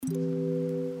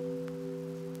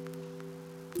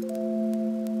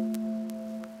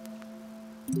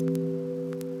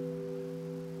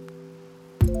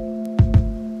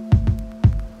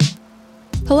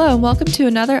and welcome to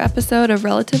another episode of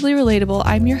Relatively Relatable.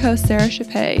 I'm your host, Sarah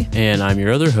Chappé. And I'm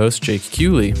your other host, Jake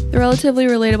Cooley. The Relatively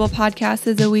Relatable podcast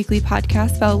is a weekly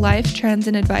podcast about life, trends,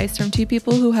 and advice from two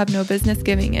people who have no business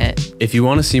giving it. If you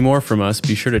want to see more from us,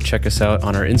 be sure to check us out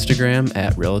on our Instagram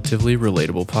at Relatively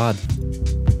Relatable Pod.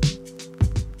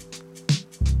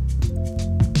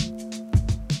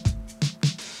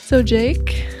 So,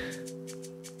 Jake,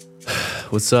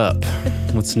 what's up?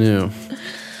 What's new?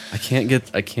 I can't get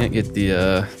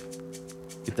the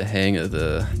hang of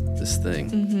this thing.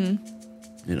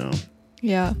 Mm-hmm. You know.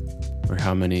 Yeah. Or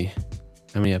how many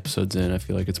episodes in? I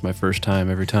feel like it's my first time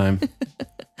every time.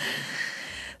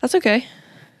 That's okay.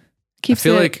 Keeps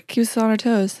us on our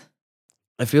toes.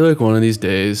 I feel like one of these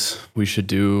days we should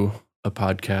do a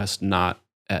podcast not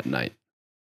at night.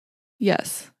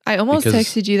 Yes. I almost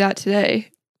texted you that today.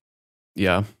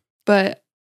 Yeah. But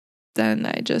then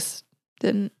I just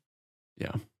didn't.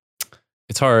 Yeah.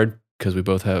 It's hard because we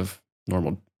both have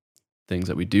normal things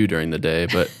that we do during the day,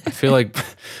 but I feel like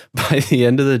by the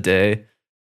end of the day,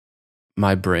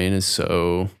 my brain is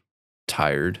so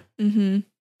tired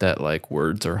that like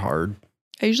words are hard.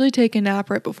 I usually take a nap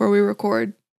right before we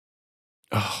record.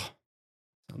 Oh,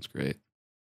 sounds great.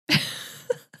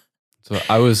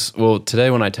 Today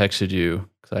when I texted you,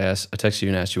 because I texted you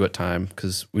and asked you what time,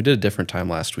 because we did a different time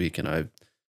last week, and I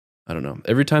don't know.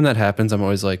 Every time that happens, I'm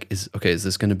always like, is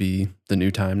this going to be the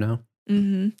new time now?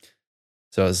 Mm-hmm.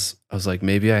 So I was like,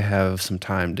 maybe I have some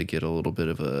time to get a little bit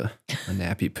of a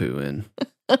nappy poo in,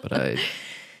 but I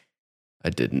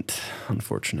didn't,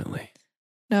 unfortunately.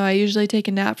 No, I usually take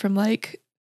a nap from like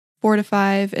 4 to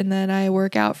 5, and then I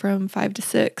work out from 5 to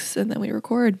 6, and then we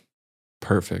record.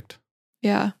 Perfect.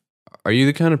 Yeah. Are you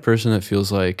the kind of person that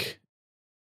feels like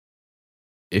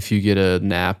if you get a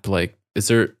nap, like is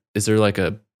there like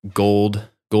a gold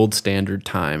standard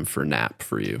time for nap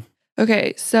for you?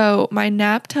 Okay, so my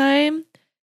nap time,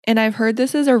 and I've heard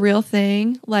this is a real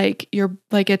thing,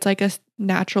 it's like a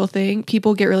natural thing.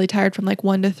 People get really tired from like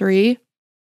 1 to 3.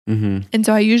 Mm-hmm. And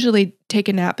so I usually take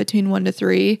a nap between 1 to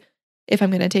 3 if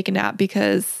I'm going to take a nap,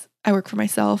 because I work for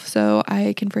myself, so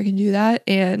I can freaking do that.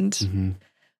 And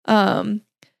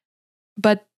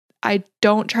but I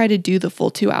don't try to do the full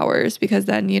 2 hours, because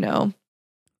then,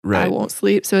 right, I won't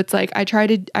sleep. So it's like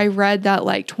I read that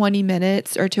like 20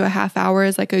 minutes or to a half hour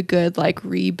is like a good like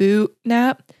reboot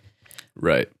nap.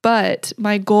 Right. But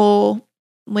my goal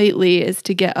lately is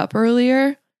to get up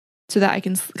earlier so that I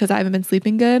can, because I haven't been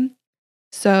sleeping good.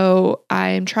 So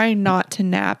I'm trying not to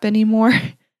nap anymore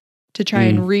to try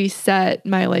and reset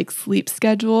my like sleep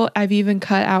schedule. I've even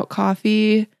cut out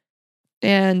coffee,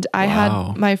 and I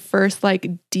had my first like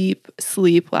deep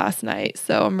sleep last night.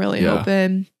 So I'm really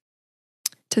hoping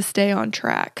to stay on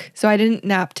track. So I didn't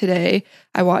nap today.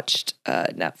 I watched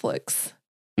Netflix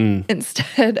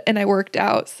instead, and I worked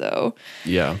out. So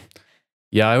yeah.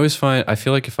 I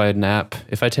feel like if I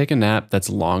take a nap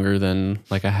that's longer than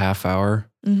like a half hour,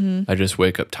 I just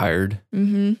wake up tired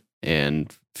and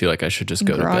feel like I should just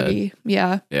go groggy. to bed.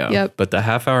 Yeah. Yep. But the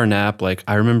half hour nap, like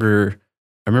I remember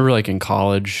like in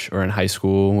college or in high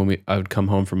school when I would come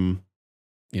home from,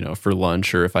 for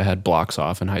lunch, or if I had blocks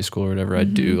off in high school or whatever,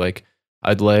 I'd do like,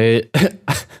 I'd lay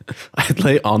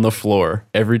on the floor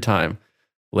every time,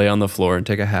 lay on the floor and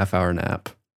take a half hour nap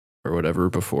or whatever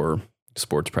before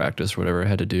sports practice or whatever I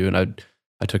had to do. And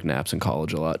I took naps in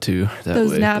college a lot too.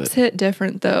 Those naps hit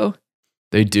different though.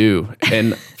 They do.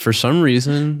 And for some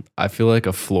reason, I feel like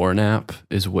a floor nap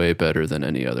is way better than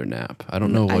any other nap. I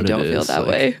don't know what it is. I don't feel that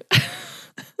way.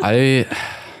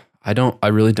 I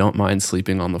really don't mind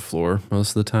sleeping on the floor most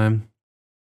of the time.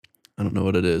 I don't know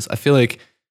what it is. I feel like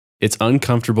it's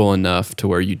uncomfortable enough to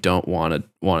where you don't want it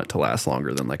to last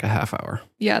longer than like a half hour.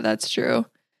 Yeah, that's true.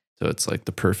 So it's like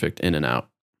the perfect in and out.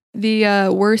 The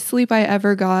worst sleep I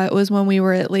ever got was when we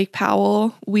were at Lake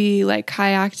Powell. We like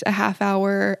kayaked a half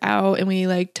hour out, and we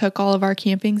like took all of our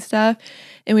camping stuff,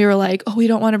 and we were like, oh, we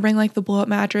don't want to bring like the blow up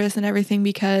mattress and everything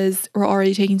because we're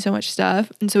already taking so much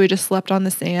stuff. And so we just slept on the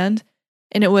sand,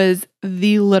 and it was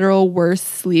the literal worst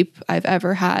sleep I've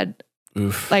ever had.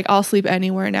 Oof. Like I'll sleep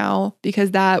anywhere now,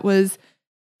 because that was,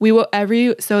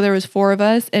 so there was 4 of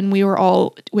us, and we were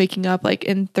all waking up like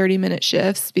in 30-minute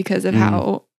shifts because of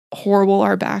how horrible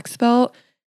our backs felt.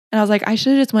 And I was like, I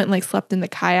should have just went and like slept in the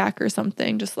kayak or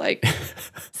something, just like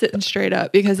sitting straight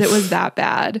up, because it was that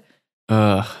bad.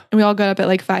 And we all got up at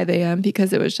like 5 a.m.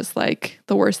 because it was just like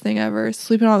the worst thing ever.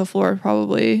 Sleeping on the floor,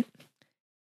 probably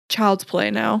child's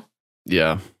play now.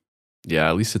 Yeah.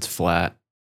 At least it's flat.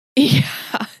 Yeah.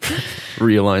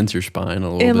 Realigns your spine a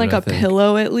little bit. And like a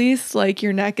pillow, at least. Like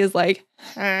your neck is like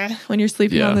when you're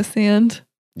sleeping on the sand.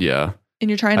 Yeah. And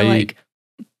you're trying to like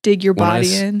dig your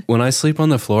body in. When I sleep on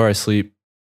the floor, I sleep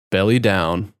belly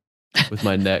down with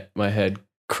my head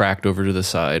cracked over to the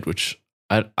side, which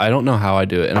I don't know how I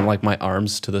do it. And I'm like, my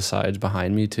arms to the sides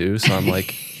behind me too. So I'm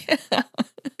like,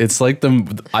 it's like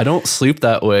I don't sleep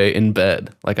that way in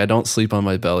bed. Like I don't sleep on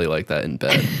my belly like that in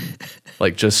bed.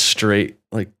 Like just straight,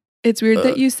 like. It's weird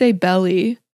that you say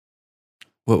belly.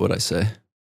 What would I say?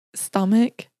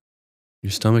 Stomach.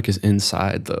 Your stomach is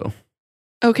inside though.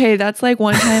 Okay, that's like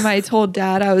one time I told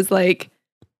Dad, I was like,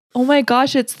 oh my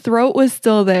gosh, its throat was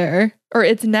still there. Or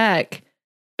its neck.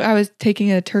 I was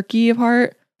taking a turkey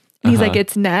apart. And he's like,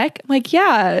 its neck? I'm like,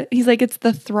 yeah. He's like, it's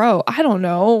the throat. I don't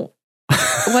know.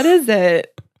 What is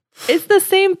it? It's the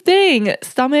same thing.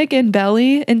 Stomach and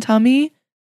belly and tummy.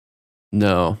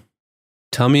 No.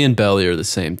 Tummy and belly are the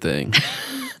same thing.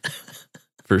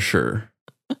 For sure.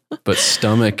 But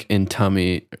stomach and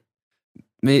tummy,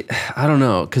 I don't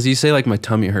know. Because you say like my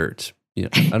tummy hurts. You know,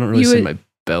 I don't really say my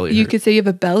belly hurts. You could say you have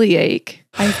a belly ache.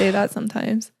 I say that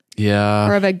sometimes. Yeah.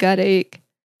 Or I have a gut ache.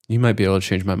 You might be able to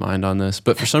change my mind on this.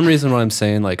 But for some reason when I'm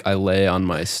saying like I lay on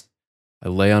my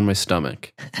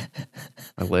stomach.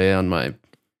 I lay on my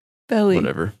belly.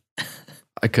 Whatever.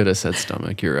 I could have said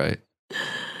stomach. You're right.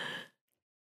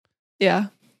 Yeah.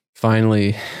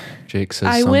 Finally, Jake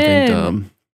says something win.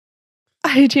 dumb.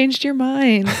 I changed your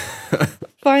mind.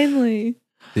 Finally.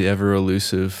 The ever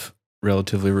elusive,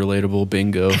 relatively relatable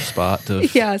bingo spot.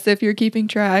 Yeah, so if you're keeping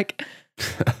track.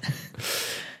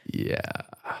 Yeah.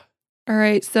 All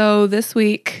right. So this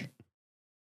week,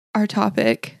 our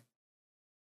topic,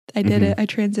 I did it. I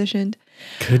transitioned.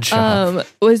 Good job.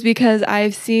 Was because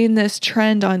I've seen this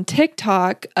trend on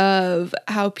TikTok of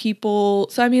how people,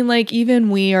 so I mean, like, even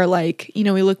we are like, you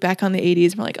know, we look back on the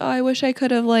 80s and we're like, oh, I wish I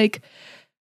could have like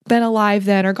been alive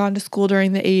then or gone to school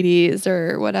during the 80s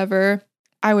or whatever.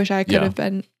 I wish I could have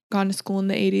gone to school in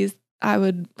the 80s. I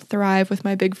would thrive with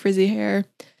my big frizzy hair.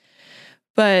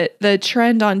 But the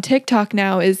trend on TikTok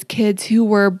now is kids who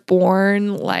were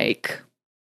born like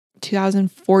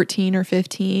 2014 or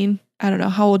 15. I don't know.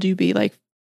 How old you be? Like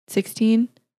 16?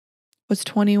 What's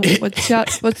 20? What's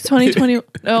 2020?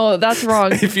 No, that's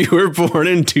wrong. If you were born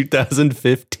in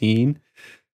 2015,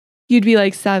 you'd be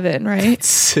like 7, right? That's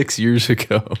 6 years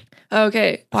ago.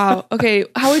 Okay. Wow. Okay.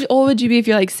 How old would you be if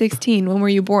you're like 16? When were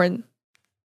you born?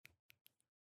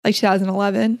 Like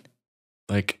 2011?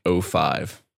 Like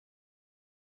 05.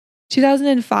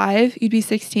 2005, you'd be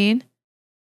 16?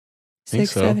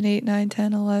 6, so. 7, 8, 9,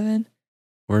 10, 11.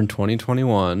 We're in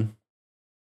 2021.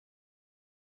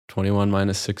 21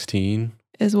 minus 16.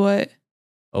 Is what?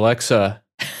 Alexa,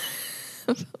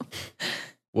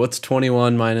 what's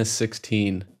 21 minus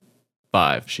 16?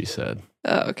 5, she said.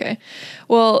 Oh, okay.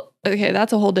 Well, okay,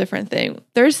 that's a whole different thing.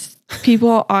 There's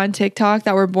people on TikTok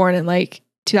that were born in like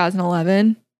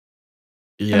 2011.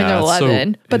 Yeah, I mean, they're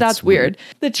 11, but that's weird.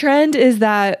 The trend is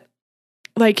that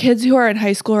like kids who are in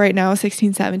high school right now,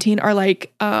 16, 17, are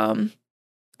like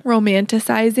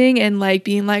romanticizing and like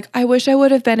being like, I wish I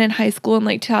would have been in high school in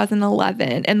like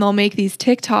 2011. And they'll make these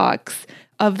TikToks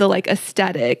of the like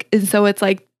aesthetic. And so it's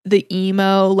like the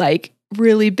emo, like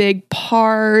really big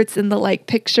parts and the like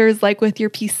pictures like with your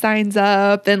peace signs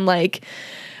up. And like,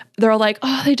 they're like,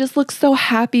 oh, they just look so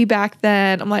happy back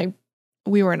then. I'm like,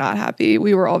 we were not happy.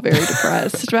 We were all very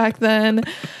depressed back then.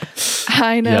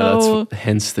 I know. Yeah, that's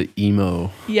hence the emo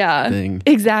thing.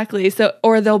 Exactly. So,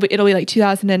 or it'll be like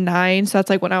 2009. So that's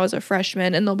like when I was a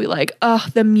freshman, and they'll be like, oh,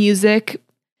 the music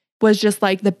was just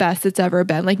like the best it's ever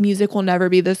been. Like music will never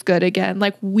be this good again.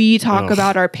 Like we talk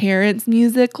about our parents'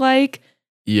 music, like,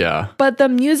 yeah, but the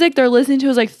music they're listening to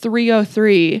is like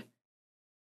 303.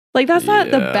 Like that's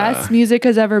not the best music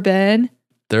has ever been.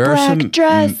 There are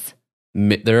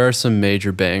some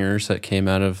major bangers that came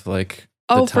out of like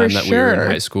the time that we were in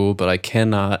high school, but I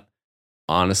cannot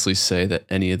honestly say that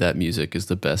any of that music is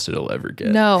the best it'll ever get.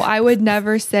 No, I would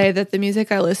never say that the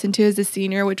music I listened to as a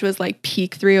senior, which was like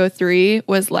peak 303,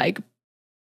 was like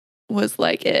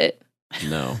it.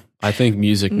 No. I think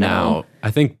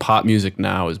I think pop music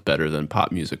now is better than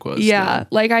pop music was. Yeah. then.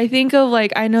 Like I think of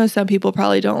like, I know some people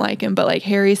probably don't like him, but like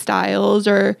Harry Styles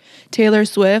or Taylor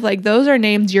Swift, like those are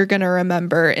names you're going to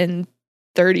remember in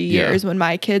 30 years when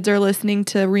my kids are listening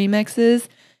to remixes,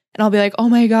 and I'll be like, oh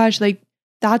my gosh, like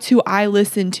that's who I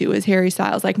listened to is Harry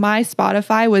Styles. Like my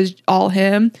Spotify was all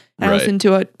him. I listened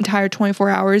to an entire 24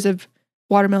 hours of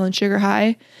Watermelon Sugar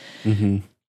High. Mm-hmm.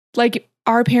 Like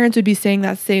our parents would be saying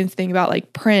that same thing about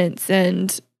like Prince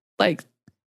and like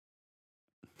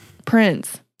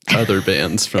Prince. Other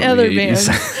bands from other the 80s.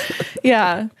 bands.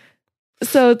 Yeah.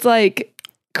 So it's like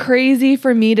crazy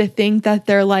for me to think that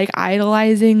they're like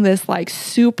idolizing this like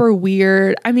super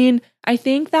weird. I mean, I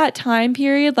think that time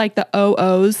period, like the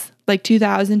OOs, like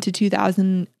 2000 to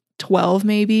 2012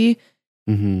 maybe,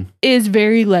 is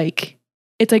very like,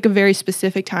 it's like a very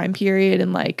specific time period.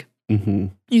 And like,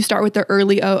 you start with the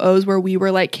early OOs where we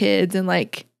were like kids and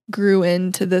like grew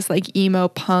into this like emo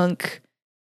punk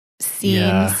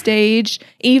scene stage.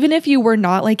 Even if you were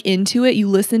not like into it, you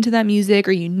listened to that music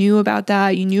or you knew about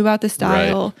that, you knew about the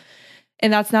style. Right.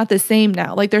 And that's not the same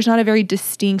now. Like there's not a very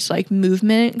distinct like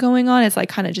movement going on. It's like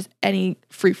kind of just any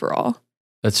free for all.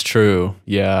 That's true.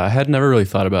 Yeah. I had never really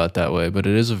thought about it that way, but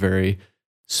it is a very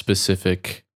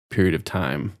specific period of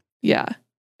time. Yeah.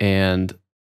 And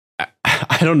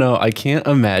I don't know. I can't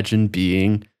imagine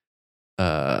being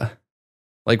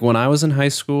like when I was in high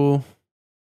school,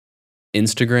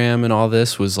 Instagram and all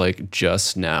this was like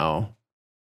just now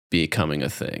becoming a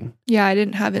thing. Yeah, I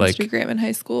didn't have Instagram in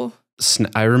high school.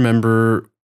 I remember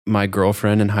my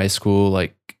girlfriend in high school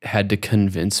like had to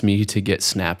convince me to get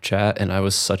Snapchat, and I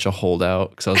was such a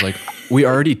holdout because I was like, we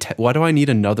already why do I need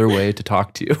another way to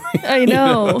talk to you? I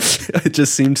know. It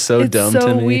just seemed so dumb to me.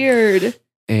 It's so weird.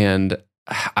 And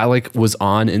I like was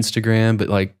on Instagram, but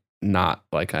like not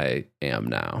like I am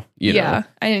now. You know?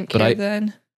 I didn't care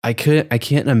then. I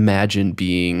can't imagine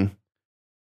being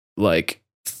like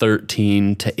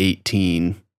 13 to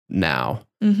 18 now.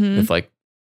 If like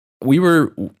we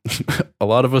were, a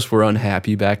lot of us were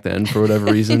unhappy back then for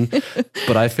whatever reason,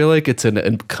 but I feel like it's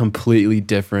a completely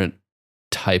different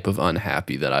type of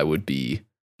unhappy that I would be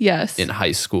in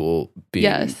high school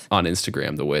being on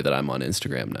Instagram the way that I'm on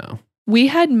Instagram now. We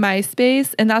had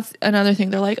MySpace, and that's another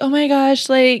thing. They're like, oh my gosh,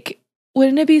 like,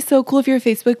 wouldn't it be so cool if your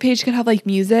Facebook page could have like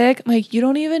music? I'm like, you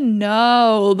don't even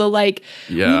know the like,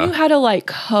 we knew how to like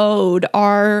code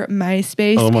our MySpace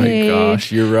page. Oh my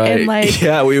gosh, you're right. And like,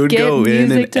 we would go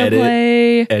in and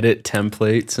edit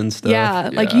templates and stuff.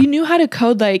 Yeah, like you knew how to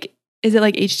code like, is it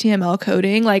like HTML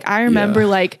coding? Like I remember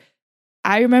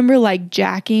like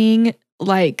jacking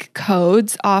like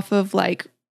codes off of like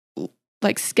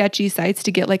sketchy sites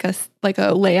to get like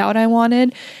a layout I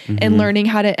wanted, and learning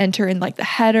how to enter in like the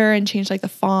header and change like the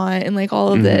font and like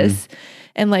all of this,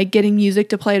 and like getting music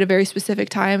to play at a very specific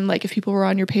time. Like if people were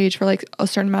on your page for like a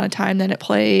certain amount of time, then it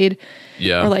played.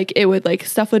 Or like it would like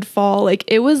stuff would fall. Like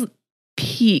it was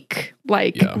peak,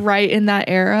 like right in that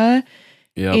era.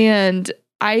 And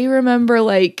I remember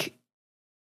like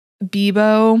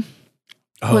Bebo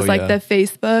was like the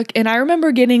Facebook. And I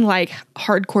remember getting like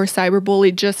hardcore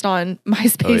cyberbullied just on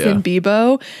MySpace and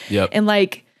Bebo. And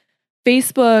like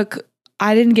Facebook,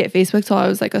 I didn't get Facebook till I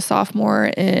was like a sophomore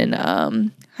in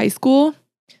high school.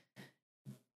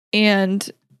 And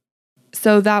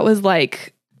so that was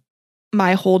like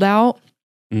my holdout.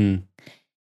 And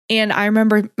I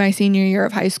remember my senior year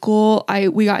of high school,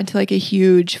 we got into like a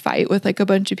huge fight with like a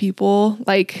bunch of people,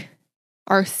 like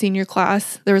our senior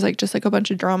class. There was like just like a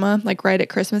bunch of drama like right at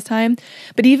Christmas time.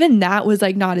 But even that was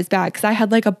like not as bad because I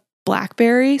had like a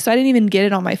BlackBerry, so I didn't even get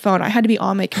it on my phone. I had to be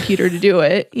on my computer to do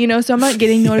it, you know, so I'm not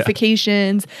getting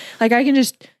notifications. Like I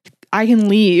can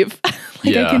leave.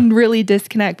 Like I can really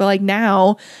disconnect. But like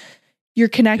now you're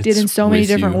connected in so many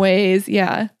different ways.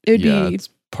 Yeah. It would be it's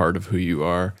part of who you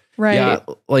are. Right. Yeah.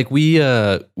 Like we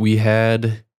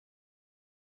had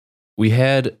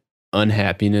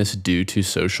unhappiness due to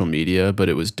social media, but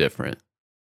it was different.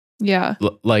 Yeah.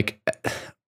 Like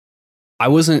I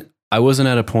wasn't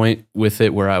at a point with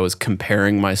it where I was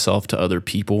comparing myself to other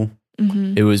people.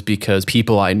 It was because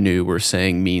people I knew were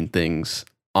saying mean things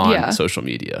on social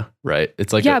media, right?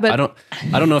 It's like I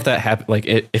don't know if that happened. Like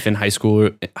if in high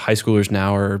schoolers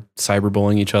now are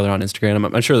cyberbullying each other on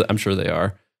Instagram. I'm sure they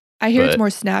are. I hear it's more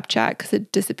Snapchat because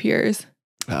it disappears.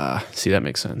 See, that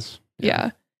makes sense.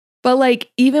 Yeah. But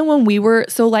like even when we were,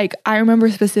 so like I remember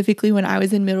specifically when I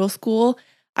was in middle school,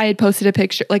 I had posted a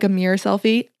picture, like a mirror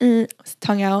selfie,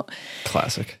 tongue out.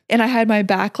 Classic. And I had my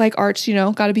back like arched, you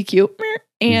know, gotta be cute.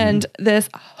 And this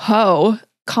hoe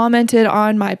commented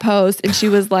on my post and she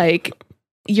was like,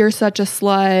 you're such a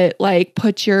slut, like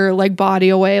put your like body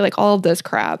away, like all of this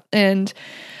crap. And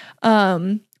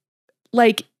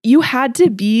like you had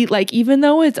to be like, even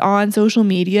though it's on social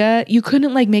media, you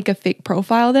couldn't like make a fake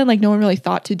profile then. Like no one really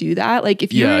thought to do that. Like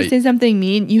if you were to say something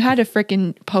mean, you had to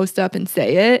freaking post up and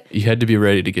say it. You had to be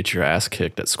ready to get your ass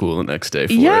kicked at school the next day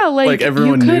for it. Like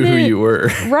everyone knew who you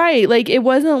were. Right. Like it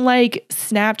wasn't like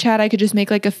Snapchat. I could just make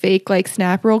like a fake like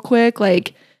snap real quick.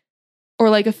 Like,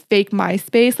 or like a fake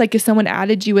MySpace. Like if someone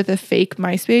added you with a fake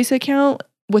MySpace account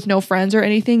with no friends or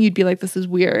anything, you'd be like, this is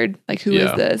weird. Like who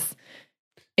is this?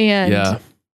 And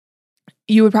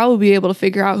you would probably be able to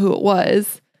figure out who it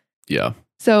was. Yeah.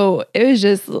 So it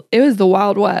was the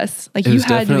Wild West. Like you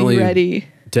had to be ready.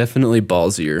 Definitely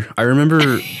ballsier. I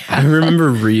remember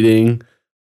reading,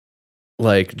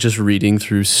 like, just reading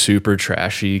through super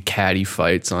trashy catty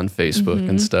fights on Facebook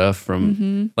and stuff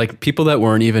from like people that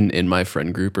weren't even in my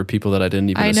friend group or people that I didn't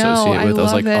even associate with. I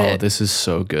was like, oh, this is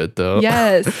so good though.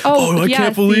 Yes. I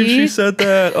can't believe she said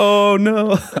that. Oh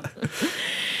no.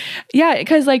 Yeah,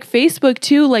 because like Facebook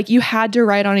too, like you had to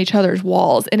write on each other's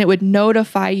walls and it would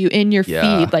notify you in your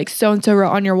feed, like so-and-so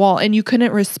wrote on your wall and you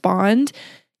couldn't respond.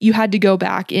 You had to go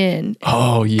back in.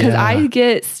 Oh yeah. Because I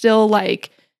get still like,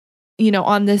 you know,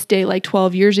 on this day, like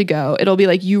 12 years ago, it'll be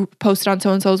like you posted on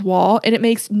so-and-so's wall and it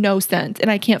makes no sense. And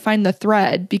I can't find the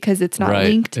thread because it's not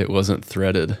linked. It wasn't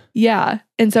threaded. Yeah.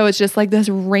 And so it's just like this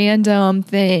random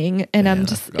thing. And I'm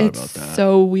just, it's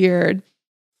so weird.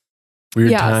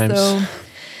 Weird times. So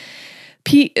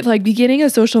like beginning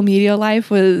of social media life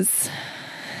was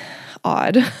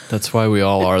odd. That's why we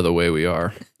all are the way we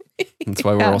are. That's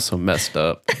why we're all so messed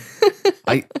up.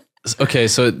 Okay,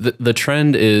 so the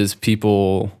trend is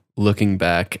people looking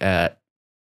back at,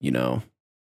 you know,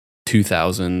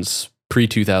 2000s,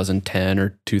 pre-2010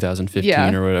 or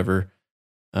 2015 or whatever.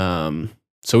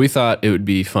 So we thought it would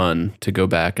be fun to go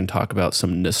back and talk about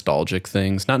some nostalgic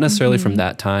things, not necessarily from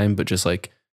that time, but just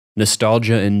like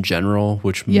nostalgia in general,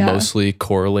 which mostly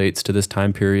correlates to this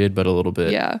time period, but a little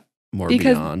bit more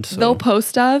because beyond. So they'll post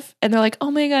stuff and they're like,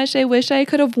 oh my gosh, I wish I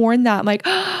could have worn that. I'm like,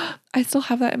 oh, I still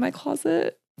have that in my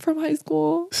closet from high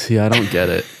school. See, I don't get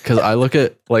it because I look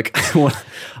at like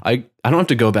I don't have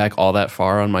to go back all that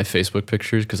far on my Facebook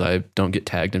pictures because I don't get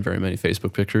tagged in very many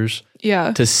Facebook pictures.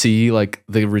 Yeah. To see like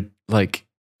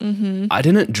I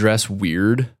didn't dress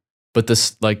weird, but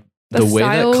this like the way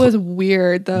style was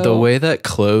weird though. The way that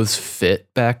clothes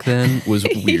fit back then was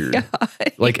weird.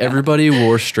 Everybody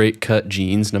wore straight cut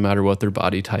jeans no matter what their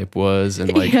body type was,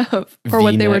 and like or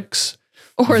what they were.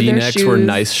 Or V-necks were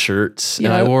nice shirts. And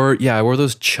I wore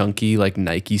those chunky like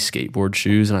Nike skateboard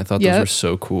shoes and I thought those were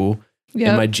so cool.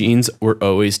 And my jeans were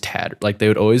always tattered. Like they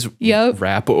would always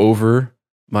wrap over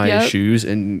my shoes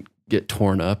and get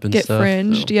torn up and get stuff.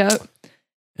 Fringed, so.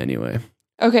 Anyway.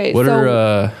 Okay. What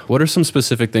are some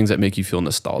specific things that make you feel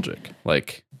nostalgic?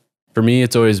 Like for me,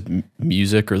 it's always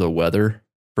music or the weather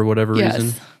for whatever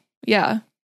reason. Yeah.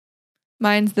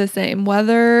 Mine's the same.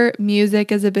 Weather,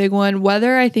 music is a big one.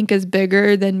 Weather, I think, is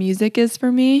bigger than music is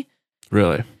for me.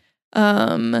 Really?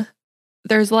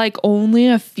 There's like only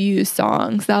a few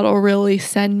songs that'll really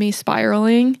send me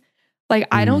spiraling. Like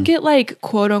I don't get like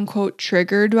quote unquote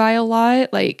triggered by a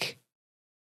lot. Like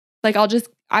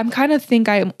I'm kind of think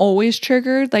I'm always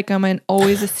triggered. Like I'm in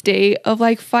always a state of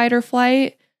like fight or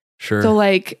flight. Sure. So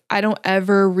like I don't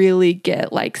ever really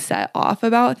get like set off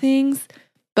about things.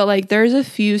 But like there's a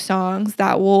few songs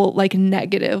that will like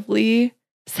negatively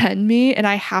send me and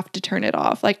I have to turn it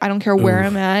off. Like I don't care where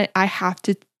I'm at. I have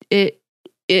to it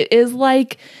is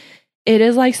like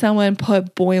someone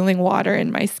put boiling water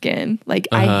in my skin. Like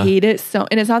I hate it so,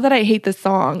 and it's not that I hate the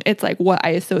song. It's like what I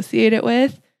associate it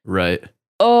with. Right.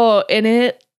 Oh,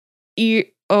 and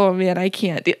oh man, I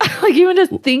can't do like even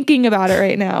just thinking about it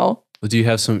right now. Do you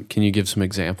have can you give some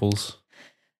examples?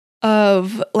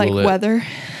 Of like weather?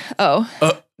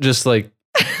 Just like,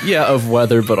 of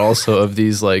weather, but also of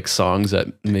these like songs that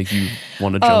make you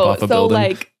want to jump off a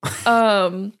building.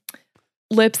 Like,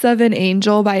 Lips of an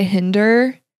Angel by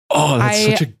Hinder. Oh, that's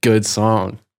such a good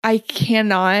song. I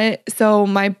cannot. So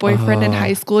my boyfriend in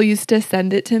high school used to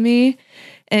send it to me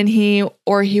and he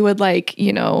would like,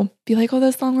 you know, be like, oh,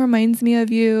 this song reminds me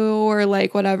of you or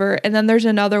like whatever. And then there's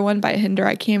another one by Hinder.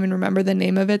 I can't even remember the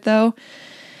name of it though.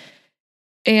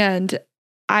 And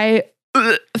I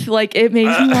like it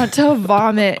makes me want to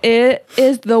vomit. It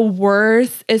is the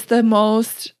worst. It's the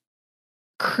most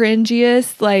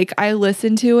cringiest. Like I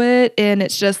listen to it and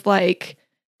it's just like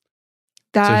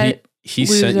that. So he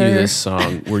sent you this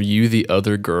song. Were you the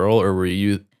other girl or were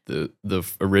you the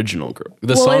original girl?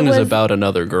 The song is about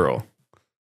another girl.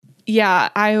 Yeah,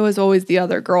 I was always the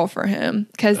other girl for him.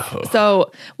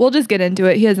 So we'll just get into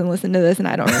it. He doesn't listen to this and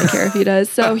I don't really care if he does.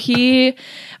 So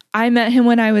I met him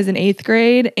when I was in 8th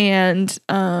grade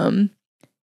and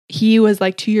he was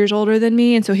like 2 years older than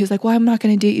me. And so he was like, well, I'm not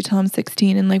going to date you till I'm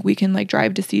 16 and like we can like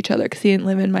drive to see each other because he didn't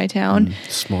live in my town.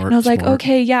 Smart. And I was like,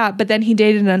 okay, yeah. But then he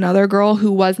dated another girl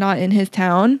who was not in his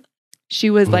town. She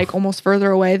was like almost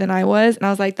further away than I was. And I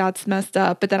was like, that's messed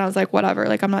up. But then I was like, whatever,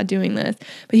 like I'm not doing this.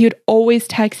 But he would always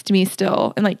text me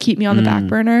still and like keep me on the back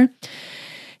burner.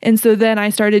 And so then I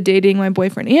started dating my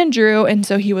boyfriend, Andrew. And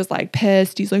so he was like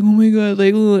pissed. He's like, oh my God.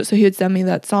 Like, ugh. So he would send me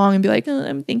that song and be like, oh,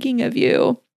 I'm thinking of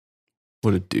you.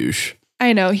 What a douche.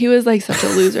 I know. He was like such a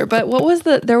loser. But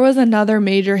there was another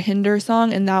major Hinder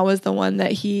song. And that was the one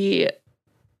that he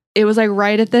it was like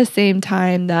right at the same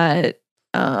time that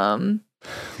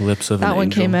Lips of that an one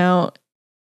Angel came out.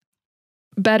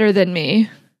 Better Than Me.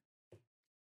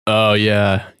 Oh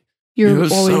yeah. You're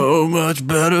always so much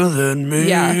better than me.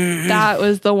 Yeah, that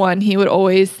was the one he would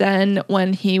always send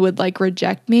when he would like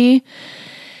reject me.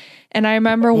 And I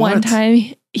remember one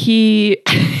time he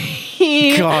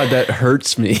God, that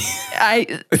hurts me.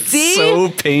 See? So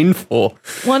painful.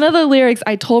 One of the lyrics,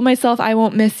 I told myself I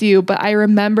won't miss you, but I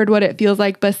remembered what it feels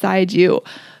like beside you.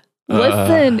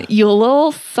 Listen, you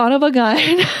little son of a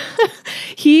gun.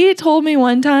 He told me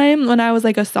one time when I was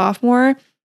like a sophomore,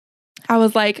 I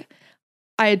was like,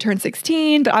 I had turned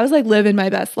 16, but I was like living my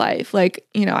best life. Like,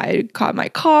 you know, I had caught my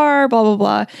car, blah, blah,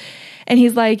 blah. And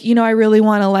he's like, you know, I really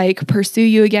want to like pursue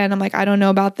you again. I'm like, I don't know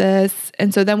about this.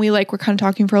 And so then we like, were kind of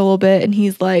talking for a little bit and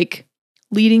he's like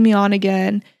leading me on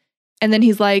again. And then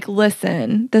he's like,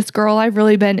 listen, this girl I've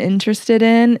really been interested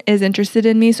in is interested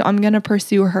in me. So I'm going to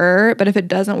pursue her. But if it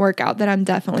doesn't work out, then I'm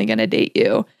definitely going to date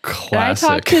you. Classic.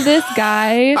 And I talked to this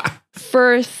guy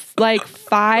for like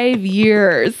 5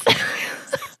 years.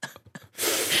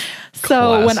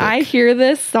 So when I hear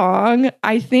this song,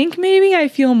 I think maybe I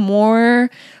feel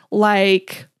more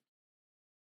like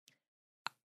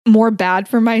more bad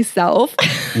for myself.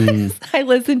 I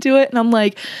listen to it and I'm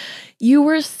like, you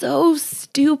were so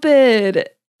stupid.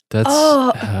 That's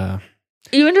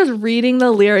even just reading the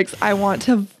lyrics, I want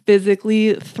to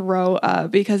physically throw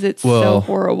up because it's so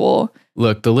horrible.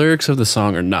 Look, the lyrics of the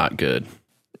song are not good.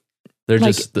 They're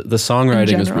like, just the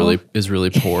songwriting is really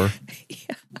poor.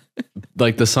 Yeah.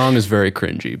 Like the song is very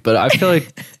cringy, but I feel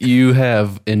like you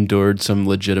have endured some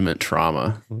legitimate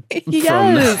trauma from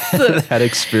that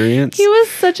experience. He was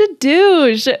such a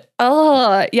douche.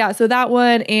 Oh, yeah. So that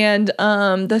one and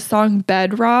the song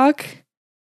Bedrock.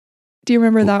 Do you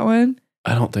remember that one?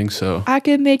 I don't think so. I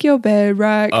can make your bed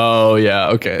rock. Oh yeah,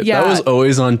 okay. Yeah. That was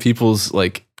always on people's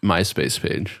like MySpace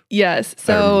page. Yes.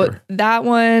 So that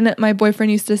one my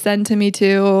boyfriend used to send to me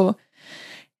too.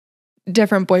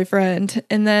 Different boyfriend.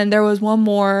 And then there was one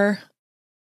more,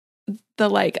 the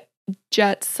like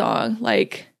Jets song,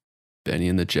 like Benny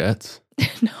and the Jets.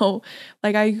 No,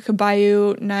 like I could buy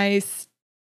you nice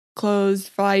clothes,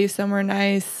 fly you somewhere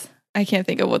nice. I can't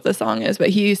think of what the song is, but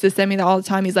he used to send me that all the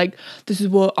time. He's like, this is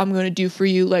what I'm going to do for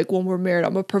you. Like when we're married,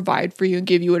 I'm going to provide for you and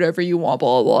give you whatever you want,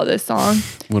 blah, blah, blah, this song.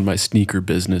 When my sneaker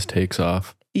business takes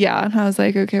off. Yeah. And I was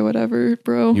like, okay, whatever,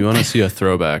 bro. You want to see a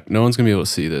throwback? No one's going to be able to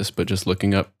see this, but just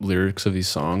looking up lyrics of these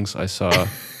songs, I saw...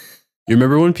 You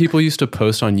remember when people used to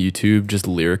post on YouTube just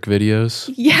lyric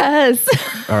videos? Yes.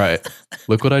 All right.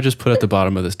 Look what I just put at the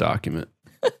bottom of this document.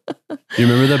 You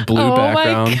remember that blue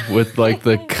background with like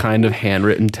the kind of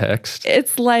handwritten text?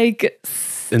 It's like...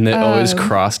 And it always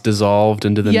cross-dissolved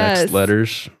into the next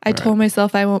letters. I told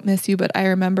myself I won't miss you, but I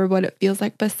remember what it feels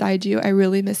like beside you. I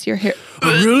really miss your hair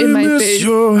in my face.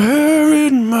 Your hair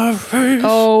in my face.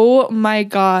 Oh my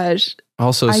gosh.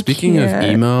 Also, speaking of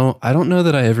emo, I don't know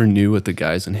that I ever knew what the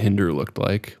guys in Hinder looked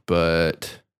like,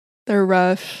 but... They're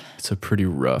rough. It's a pretty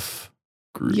rough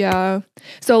group. Yeah.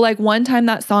 So like one time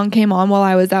that song came on while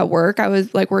I was at work. I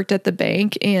was like worked at the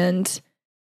bank and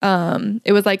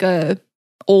it was like a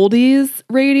oldies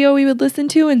radio we would listen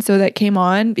to, and so that came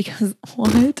on because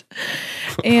what?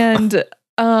 And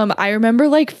I remember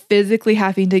like physically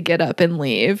having to get up and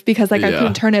leave because like I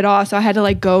couldn't turn it off, so I had to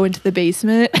like go into the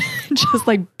basement and just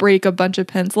like break a bunch of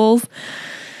pencils.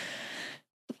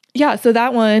 Yeah, so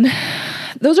that one,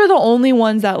 those are the only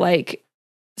ones that like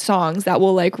songs that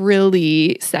will like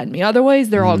really send me. Otherwise,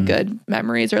 they're all good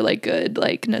memories or like good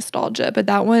like nostalgia. But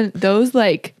that one, those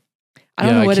like I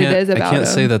don't know what it is about I can't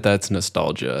them. say that that's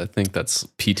nostalgia. I think that's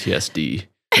PTSD.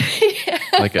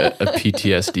 Like a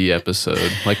PTSD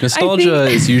episode. Like nostalgia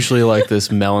is usually like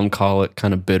this melancholic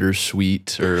kind of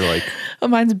bittersweet or like... Oh,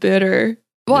 mine's bitter.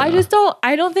 Well,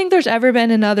 I don't think there's ever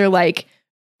been another like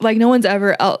no one's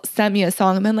ever sent me a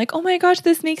song and been like, oh my gosh,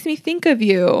 this makes me think of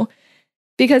you.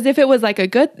 Because if it was like a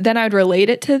good, then I'd relate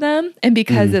it to them. And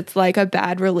because it's like a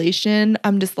bad relation,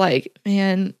 I'm just like,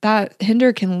 man, that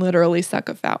Hinder can literally suck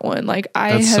a fat one. Like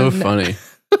That's so funny.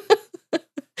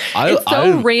 It's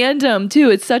so random too.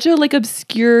 It's such a like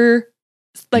obscure,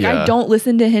 like I don't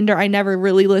listen to Hinder. I never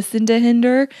really listened to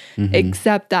Hinder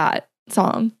except that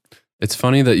song. It's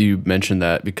funny that you mentioned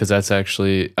that because that's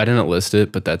actually, I didn't list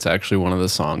it, but that's actually one of the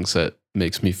songs that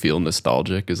makes me feel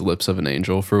nostalgic is Lips of an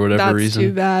Angel for whatever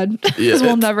reason. That's too bad because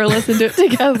we'll never listen to it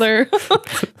together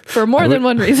for more than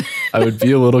one reason. I would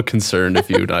be a little concerned if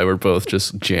you and I were both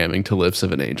just jamming to Lips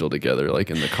of an Angel together, like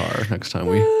in the car next time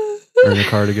we are in a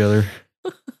car together.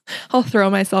 I'll throw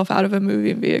myself out of a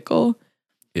moving vehicle.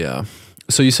 Yeah.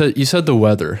 So you said the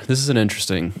weather. This is an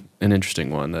interesting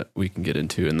one that we can get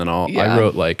into, and then I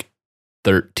wrote like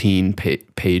 13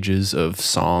 pages of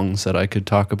songs that I could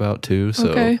talk about too. So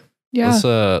okay. Yeah.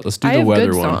 Let's do the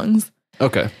weather one. Songs.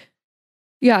 Okay.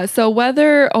 Yeah, so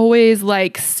weather always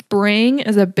like spring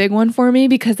is a big one for me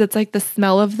because it's like the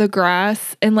smell of the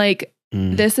grass and like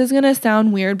this is going to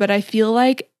sound weird, but I feel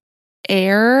like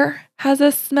air has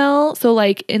a smell. So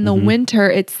like in the winter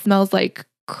it smells like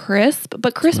crisp,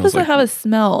 but crisp doesn't have a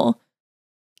smell.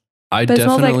 But it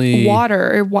smells like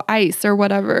water or ice or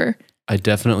whatever. I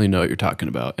definitely know what you're talking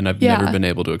about, and I've never been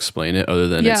able to explain it other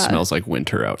than it smells like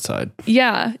winter outside.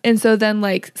 Yeah, and so then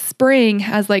like spring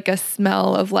has like a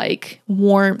smell of like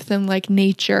warmth and like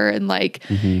nature, and like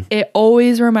it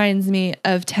always reminds me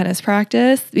of tennis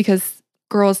practice because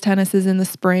girls' tennis is in the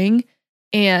spring,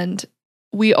 and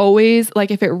we always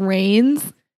like if it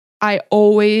rains, I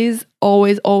always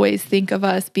think of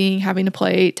us having to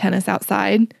play tennis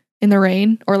outside in the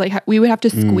rain, or like we would have to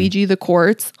squeegee the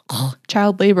courts,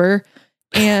 child labor.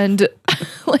 And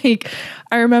like,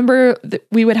 I remember that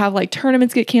we would have like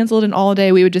tournaments get canceled and all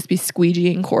day we would just be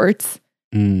squeegeeing courts.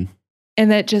 And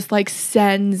that just like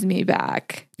sends me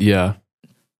back. Yeah.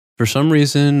 For some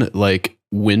reason, like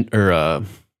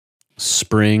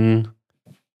spring,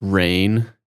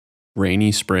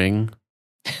 rainy spring,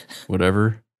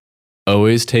 whatever,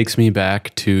 always takes me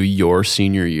back to your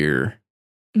senior year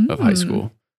of high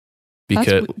school.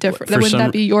 Because that's different. Wouldn't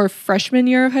that be your freshman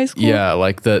year of high school? Yeah,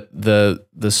 like the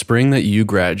spring that you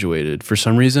graduated. For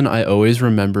some reason, I always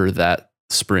remember that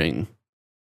spring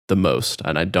the most,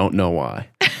 and I don't know why.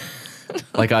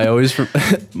 Like I always,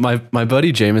 my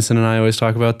buddy Jameson and I always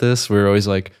talk about this. We're always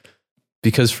like,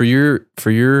 because for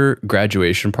your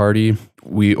graduation party,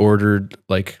 we ordered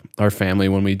like our family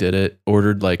when we did it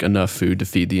ordered like enough food to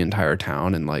feed the entire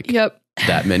town, and like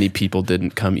that many people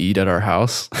didn't come eat at our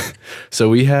house. So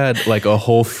we had like a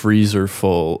whole freezer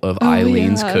full of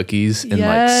Eileen's cookies and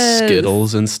like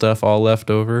Skittles and stuff all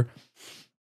left over.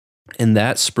 And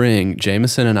that spring,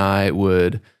 Jameson and I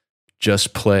would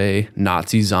just play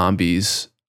Nazi zombies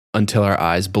until our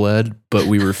eyes bled, but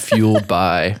we were fueled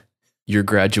by your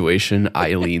graduation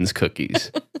Eileen's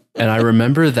cookies. And I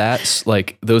remember that's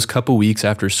like those couple weeks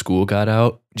after school got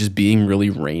out, just being really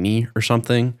rainy or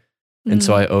something. And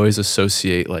so I always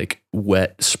associate like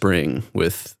wet spring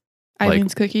with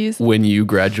Eileen's cookies when you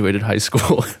graduated high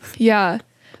school. Yeah.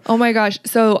 Oh my gosh.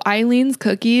 So Eileen's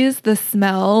cookies, the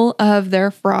smell of their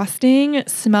frosting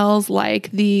smells like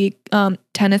the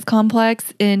tennis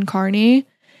complex in Kearney.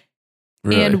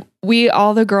 Really? And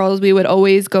all the girls, we would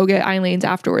always go get Eileen's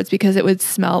afterwards because it would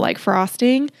smell like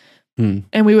frosting.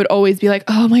 And we would always be like,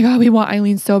 oh my God, we want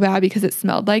Eileen's so bad because it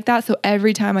smelled like that. So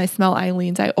every time I smell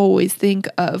Eileen's, I always think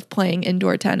of playing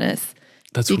indoor tennis.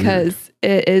 That's because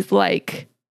weird. It is like,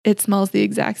 it smells the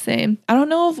exact same. I don't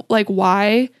know like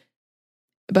why,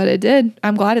 but it did.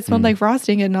 I'm glad it smelled like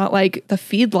frosting and not like the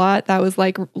feedlot that was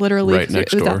like literally right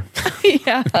next door.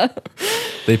 Yeah.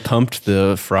 They pumped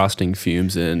the frosting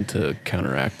fumes in to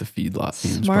counteract the feedlot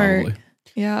fumes. Smart. Probably.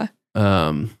 Yeah.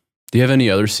 Do you have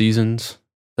any other seasons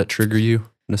that trigger you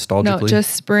nostalgically? No,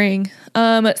 just spring.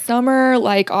 Summer,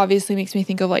 like obviously makes me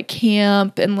think of like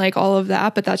camp and like all of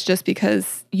that, but that's just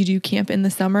because you do camp in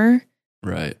the summer.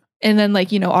 Right. And then like,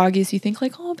 August, you think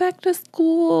like, oh, back to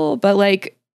school. But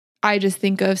like, I just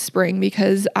think of spring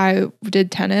because I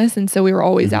did tennis. And so we were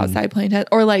always outside playing tennis,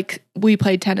 or like we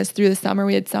played tennis through the summer.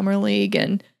 We had summer league,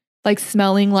 and like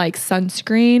smelling like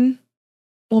sunscreen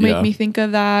will make me think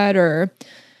of that. Or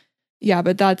yeah,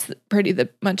 but that's pretty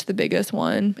much the biggest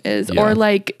one is, or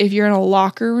like if you're in a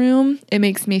locker room, it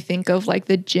makes me think of like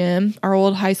the gym, our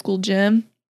old high school gym,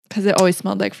 because it always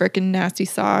smelled like freaking nasty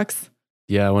socks.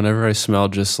 Yeah, whenever I smell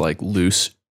just like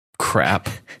loose crap,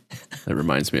 that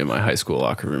reminds me of my high school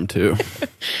locker room too.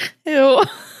 Ew.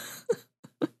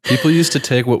 People used to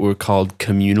take what were called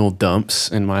communal dumps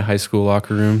in my high school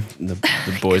locker room, the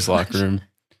boys' locker room.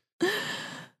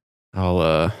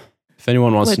 If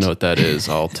anyone wants to know what that is,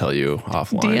 I'll tell you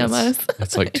offline. DM us.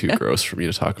 It's like too gross for me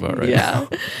to talk about right now.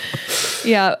 now.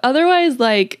 Yeah. Otherwise,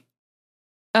 like,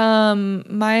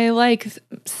 my like,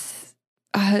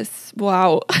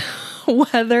 wow,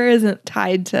 weather isn't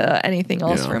tied to anything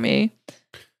else for me.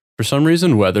 For some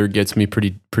reason, weather gets me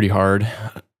pretty hard.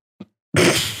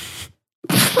 I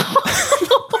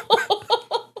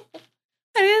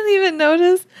didn't even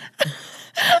notice.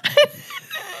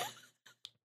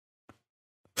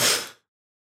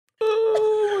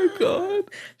 Oh my God.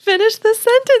 Finish the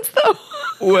sentence though.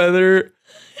 Weather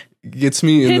gets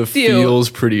me in the feels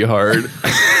pretty hard.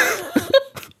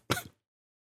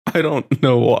 I don't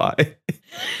know why.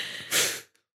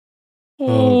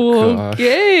 Oh,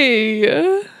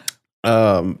 Okay.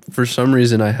 For some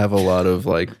reason, I have a lot of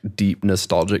like deep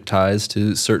nostalgic ties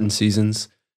to certain seasons.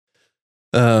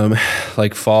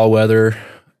 Like fall weather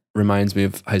reminds me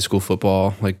of high school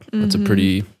football. Like that's a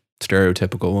pretty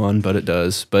stereotypical one, but it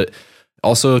does. But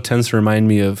also tends to remind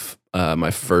me of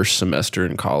my first semester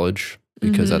in college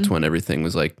because that's when everything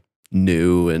was like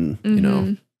new and you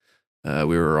know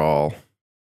we were all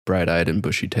bright-eyed and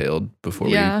bushy-tailed before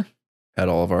we had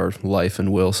all of our life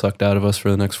and will sucked out of us for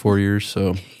the next 4 years.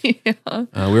 So we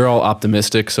were all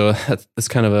optimistic. So that's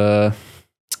kind of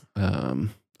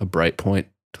a bright point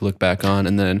to look back on.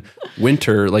 And then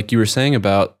winter, like you were saying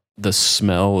about the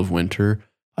smell of winter,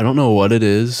 I don't know what it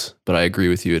is, but I agree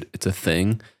with you. It's a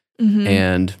thing.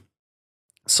 And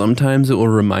sometimes it will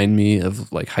remind me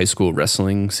of like high school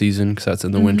wrestling season because that's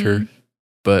in the winter.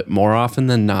 But more often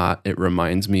than not, it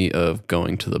reminds me of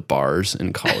going to the bars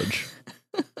in college.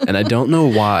 And I don't know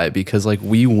why, because like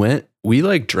we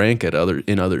like drank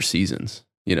in other seasons,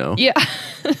 you know? Yeah.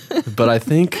 But I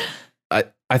think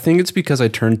it's because I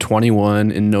turned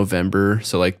 21 in November.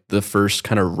 So like the first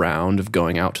kind of round of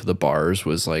going out to the bars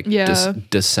was like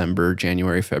December,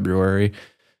 January, February.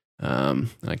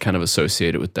 I kind of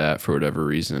associate it with that for whatever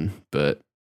reason. But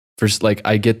first, like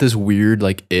I get this weird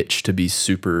like itch to be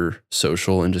super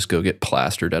social and just go get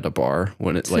plastered at a bar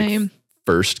when it like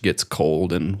first gets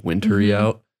cold and wintry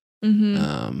out.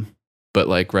 But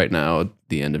like right now, at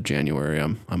the end of January,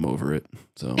 I'm over it.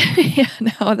 So yeah,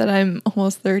 now that I'm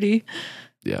almost 30.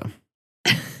 Yeah.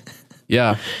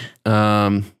 Yeah.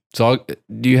 Do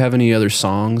you have any other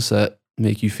songs that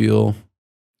make you feel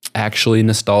actually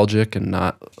nostalgic and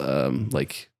not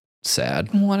like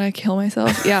sad? Want to kill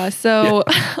myself? Yeah. So,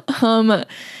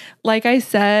 like I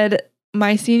said,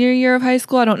 my senior year of high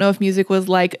school, I don't know if music was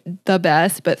like the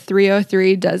best, but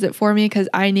 303 does it for me because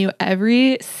I knew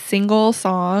every single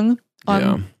song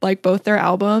on like both their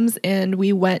albums, and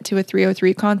we went to a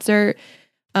 303 concert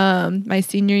my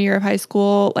senior year of high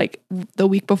school, like the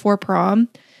week before prom.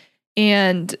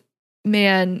 And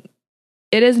man,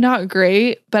 it is not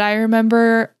great, but I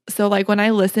remember, so like when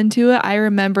I listened to it, I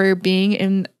remember being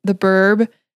in the burb,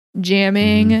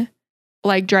 jamming,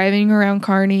 like driving around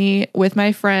Kearney with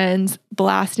my friends,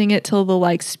 blasting it till the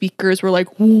like speakers were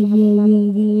like, woo, woo,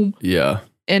 woo, woo. Yeah.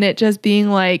 And it just being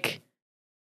like,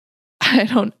 I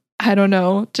don't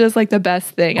know, just like the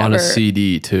best thing on ever. A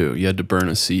CD too. You had to burn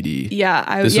a CD.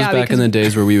 Yeah. This was back in the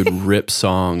days where we would rip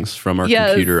songs from our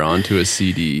computer onto a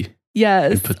CD.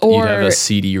 Yes. You'd have a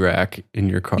CD rack in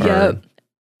your car. Yep.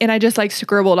 And I just like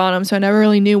scribbled on them. So I never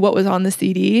really knew what was on the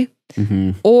CD.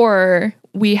 Or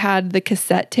we had the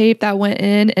cassette tape that went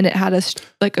in and it had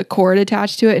a cord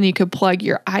attached to it and you could plug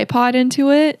your iPod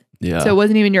into it. Yeah. So it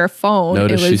wasn't even your phone.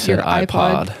 Notice it was she said your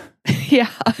iPod. Yeah.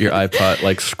 Your iPod,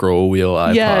 like scroll wheel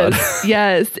iPod.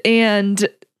 Yes. And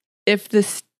if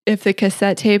the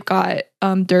cassette tape got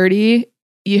dirty,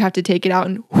 you have to take it out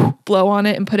and blow on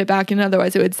it and put it back in.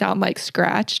 Otherwise it would sound like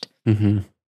scratched.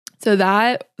 So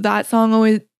that song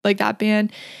always, like that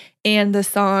band, and the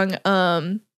song,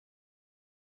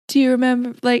 do you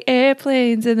remember like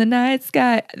airplanes in the night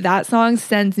sky? That song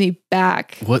sends me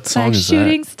back. What song like is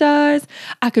shooting that? stars.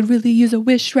 I could really use a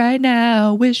wish right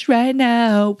now. Wish right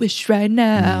now. Wish right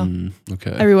now.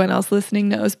 Okay. Everyone else listening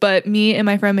knows, but me and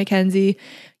my friend Mackenzie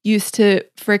used to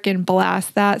freaking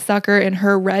blast that sucker in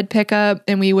her red pickup,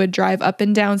 and we would drive up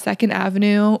and down 2nd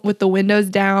Avenue with the windows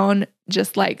down,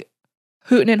 just like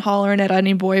hooting and hollering at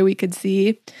any boy we could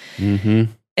see. And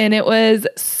it was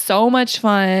so much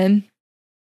fun.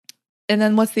 And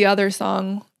then what's the other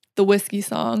song? The whiskey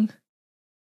song.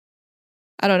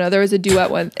 I don't know. There was a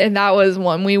duet one, and that was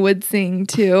one we would sing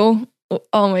too.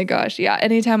 Oh my gosh. Yeah.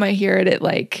 Anytime I hear it, it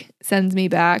like sends me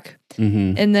back.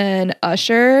 And then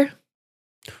Usher.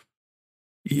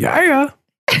 Yeah.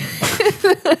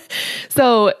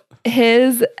 So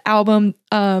his album,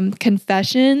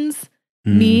 Confessions,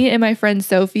 me and my friend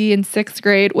Sophie in 6th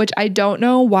grade, which I don't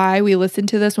know why we listened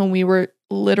to this when we were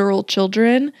literal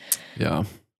children. Yeah.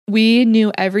 We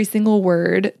knew every single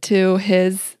word to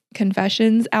his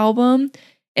Confessions album.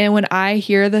 And when I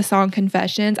hear the song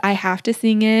Confessions, I have to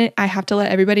sing it. I have to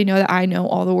let everybody know that I know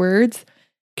all the words.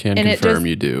 Can confirm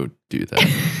you do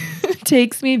that.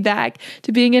 Takes me back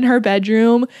to being in her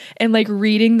bedroom and like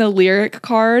reading the lyric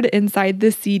card inside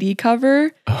the CD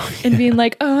cover and being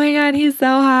like, oh my God, he's so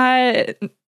hot.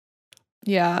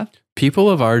 Yeah. People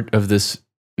of this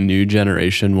new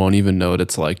generation won't even know what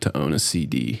it's like to own a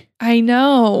CD. I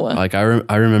know. Like I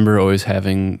remember always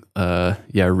having,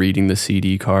 reading the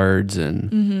CD cards,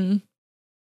 and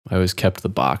I always kept the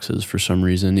boxes for some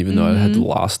reason, even though I had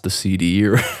lost the CD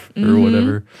or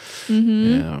whatever.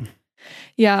 Yeah.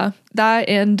 Yeah, that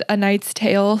and A Knight's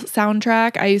Tale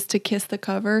soundtrack. I used to kiss the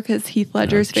cover because Heath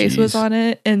Ledger's face was on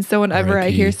it. And so whenever I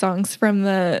hear songs from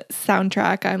the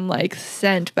soundtrack, I'm like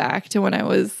sent back to when I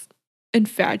was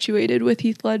infatuated with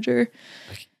Heath Ledger.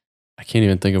 I can't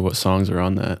even think of what songs are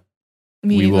on that.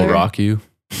 Me We either. Will Rock You.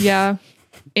 Yeah.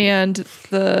 And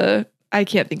I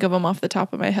can't think of them off the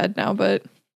top of my head now, but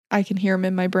I can hear them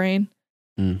in my brain.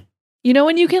 Mm. You know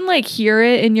when you can like hear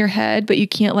it in your head, but you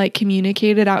can't like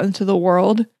communicate it out into the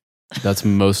world? That's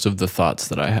most of the thoughts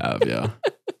that I have, yeah.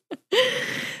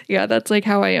 Yeah, that's like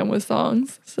how I am with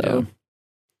songs. So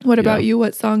what about you?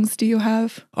 What songs do you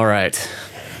have? All right.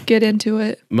 Get into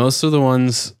it. Most of the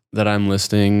ones that I'm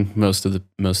listing,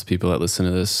 most people that listen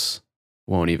to this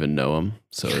won't even know them.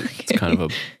 So it's kind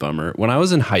of a bummer. When I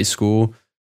was in high school,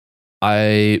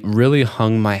 I really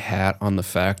hung my hat on the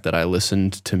fact that I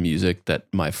listened to music that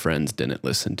my friends didn't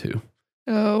listen to.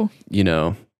 Oh. You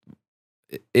know,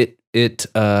 it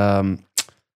earned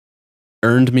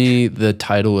me the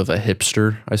title of a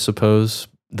hipster, I suppose.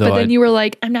 But then you were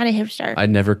like, I'm not a hipster. I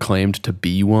never claimed to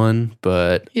be one,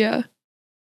 but yeah,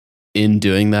 in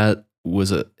doing that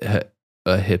was a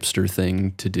hipster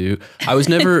thing to do. I was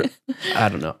never, I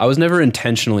don't know. I was never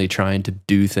intentionally trying to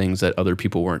do things that other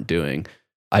people weren't doing.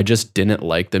 I just didn't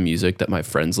like the music that my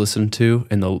friends listened to,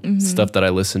 and the stuff that I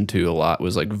listened to a lot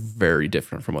was like very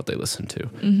different from what they listened to.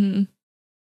 Mm-hmm.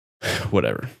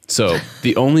 Whatever. So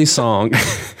the only song,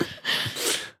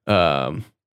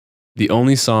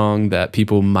 that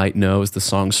people might know is the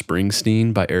song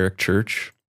 "Springsteen" by Eric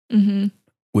Church. Mm-hmm.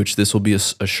 Which this will be a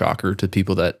shocker to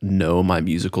people that know my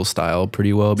musical style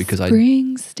pretty well, because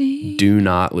Springsteen. I do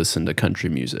not listen to country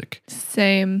music.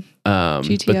 Same.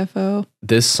 GTFO.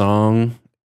 This song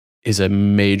is a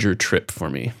major trip for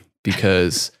me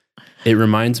because it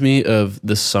reminds me of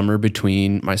the summer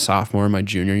between my sophomore and my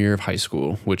junior year of high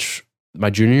school, which my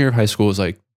junior year of high school was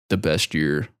like the best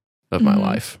year of my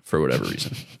life for whatever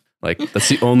reason. Like that's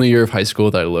the only year of high school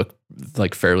that I look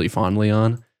like fairly fondly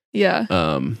on.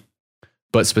 Yeah.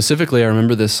 But specifically, I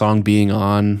remember this song being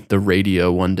on the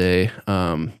radio one day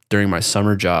during my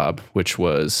summer job, which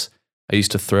was I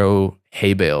used to throw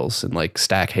hay bales and like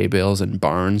stack hay bales in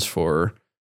barns for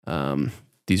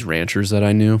these ranchers that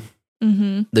I knew.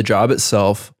 Mm-hmm. The job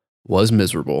itself was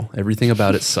miserable. Everything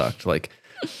about it sucked. Like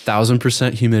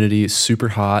 1,000% humidity, super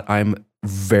hot. I'm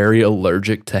very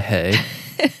allergic to hay,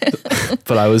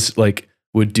 but I was like,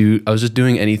 I was just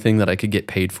doing anything that I could get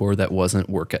paid for that wasn't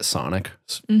work at Sonic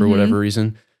for whatever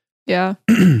reason. Yeah.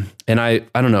 And I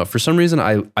don't know, for some reason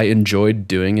I enjoyed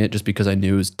doing it just because I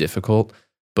knew it was difficult.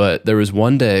 But there was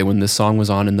one day when this song was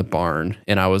on in the barn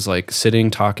and I was like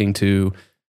sitting talking to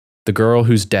the girl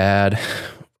whose dad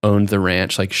owned the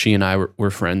ranch. Like she and I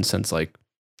were friends since like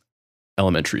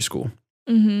elementary school.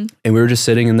 Mm-hmm. And we were just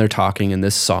sitting in there talking and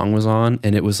this song was on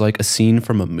and it was like a scene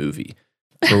from a movie.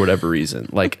 For whatever reason,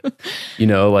 like, you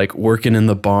know, like working in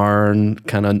the barn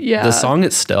kind of, the song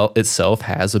itself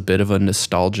has a bit of a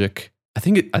nostalgic, I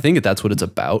think that's what it's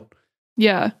about.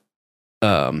 Yeah.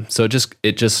 So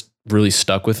it just really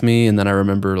stuck with me. And then I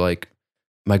remember like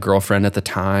my girlfriend at the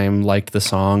time liked the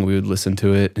song. We would listen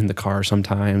to it in the car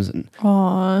sometimes. And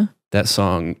that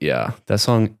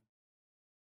song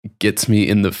gets me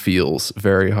in the feels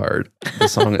very hard. The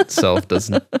song itself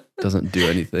doesn't do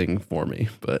anything for me,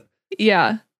 but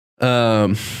yeah.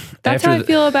 That's how I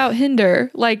feel about Hinder.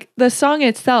 Like the song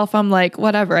itself, I'm like,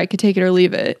 whatever, I could take it or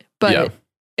leave it. But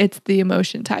it's the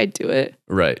emotion tied to it.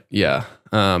 Right. Yeah.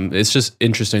 It's just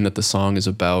interesting that the song is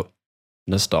about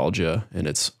nostalgia and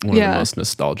it's one of the most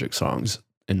nostalgic songs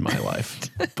in my life.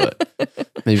 But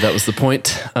maybe that was the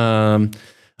point. What's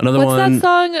that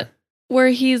song where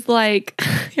he's like,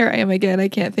 here I am again, I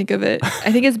can't think of it.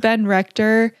 I think it's Ben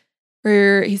Rector.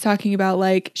 Where he's talking about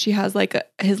like she has like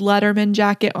his Letterman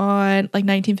jacket on, like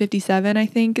 1957, I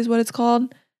think is what it's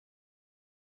called.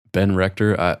 Ben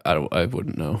Rector, I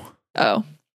wouldn't know. Oh,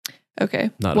 okay.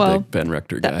 Not a big Ben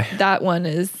Rector guy. That one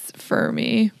is for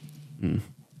me.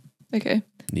 Okay.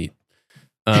 Neat.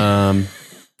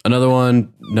 Another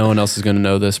one, no one else is going to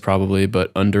know this probably,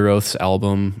 but Under Oath's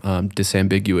album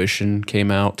Disambiguation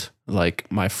came out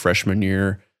like my freshman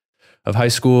year of high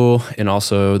school, and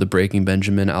also the Breaking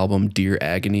Benjamin album Dear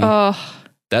Agony. Oh,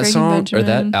 that song or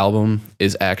that album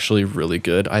is actually really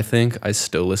good. I think I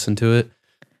still listen to it,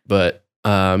 but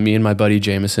me and my buddy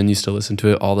Jameson used to listen to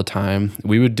it all the time.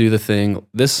 We would do the thing.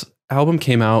 This album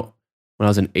came out when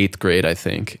I was in 8th grade, I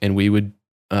think, and we would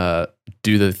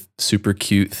do the super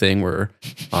cute thing where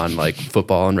on like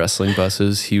football and wrestling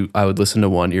buses, I would listen to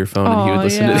one earphone and he would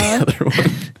listen to the other one.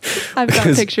 I've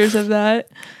got pictures of that.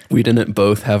 We didn't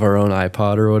both have our own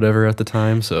iPod or whatever at the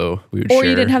time, so we would Or share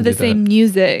you didn't have the same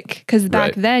music, because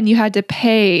back then you had to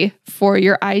pay for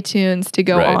your iTunes to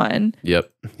go on.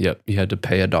 Yep. You had to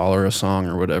pay $1 a song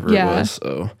or whatever it was.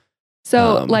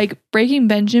 So like Breaking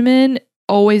Benjamin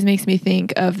always makes me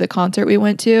think of the concert we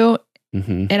went to.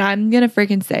 And I'm going to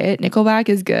freaking say it. Nickelback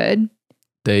is good.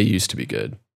 They used to be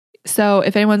good. So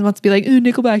if anyone wants to be like, ooh,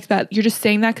 Nickelback's bad, you're just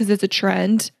saying that because it's a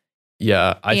trend.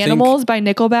 Yeah. Animals by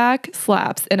Nickelback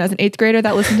slaps. And as an 8th grader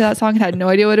that listened to that song and had no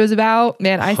idea what it was about,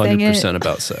 man, I sang it. 100%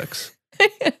 about sex.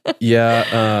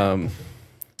 Yeah.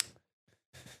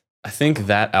 I think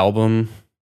that album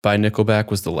by Nickelback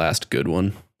was the last good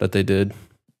one that they did.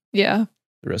 Yeah.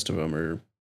 The rest of them are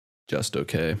just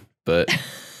okay. But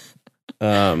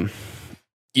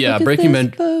yeah, Breaking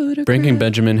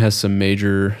Benjamin has some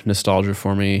major nostalgia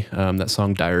for me. That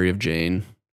song Diary of Jane,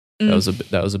 that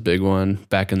was a big one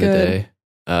back in the day.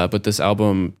 But this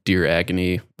album Dear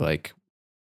Agony, like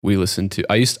we listened to,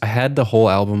 I had the whole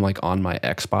album like on my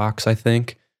Xbox, I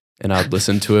think, and I'd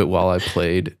listen to it while I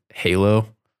played Halo.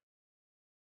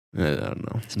 I don't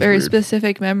know. It's very weird.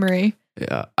 Specific memory.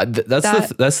 Yeah,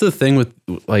 that's the thing with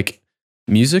like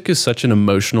music is such an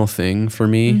emotional thing for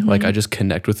me. Like I just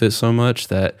connect with it so much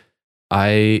that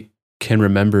I can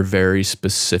remember very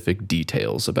specific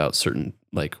details about certain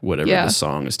like whatever the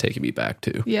song is taking me back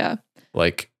to. Yeah.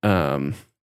 Like the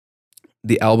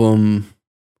album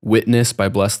Witness by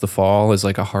Bless the Fall is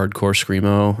like a hardcore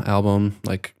screamo album,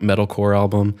 like metalcore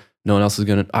album. No one else is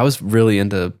gonna. I was really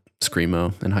into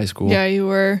screamo in high school. Yeah, you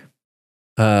were.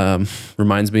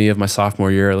 Reminds me of my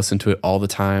sophomore year. I listened to it all the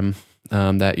time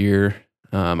that year.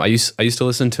 I used to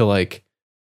listen to like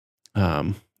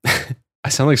I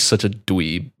sound like such a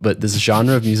dweeb, but this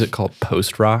genre of music called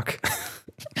post rock,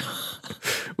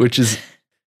 which is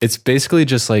it's basically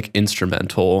just like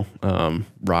instrumental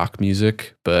rock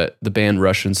music, but the band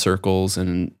Russian Circles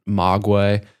and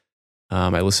Mogwai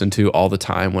I listened to all the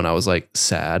time when I was like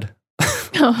sad.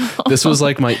 This was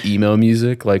like my emo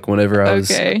music. Like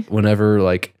whenever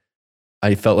like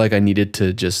I felt like I needed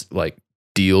to just like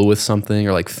deal with something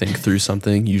or like think through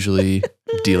something, usually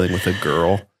dealing with a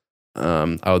girl,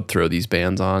 I would throw these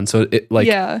bands on. So it like,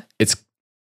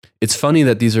 it's funny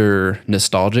that these are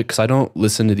nostalgic because I don't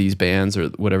listen to these bands or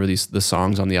whatever the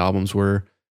songs on the albums were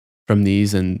from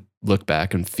these and look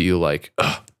back and feel like,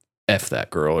 F that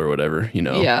girl or whatever, you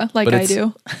know? Yeah, like I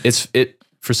do.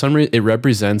 For some reason, it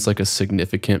represents like a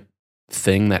significant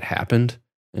thing that happened.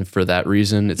 And for that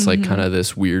reason, it's like kind of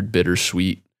this weird,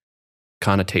 bittersweet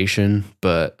connotation.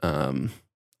 But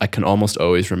I can almost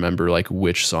always remember like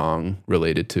which song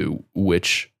related to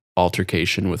which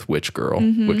altercation with which girl,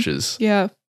 which is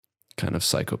kind of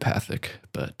psychopathic.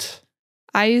 But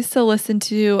I used to listen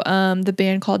to the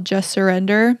band called Just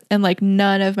Surrender, and like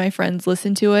none of my friends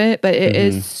listen to it, but it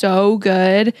is so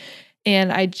good.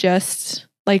 And I just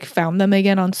like found them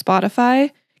again on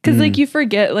Spotify because like you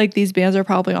forget like these bands are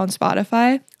probably on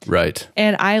Spotify. Right.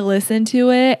 And I listened to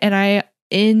it and I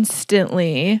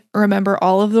instantly remember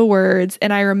all of the words.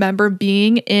 And I remember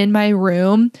being in my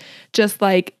room just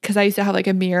like, because I used to have like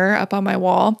a mirror up on my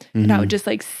wall and I would just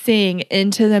like sing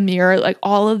into the mirror, like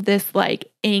all of this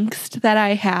like angst that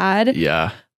I had.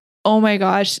 Yeah. Oh my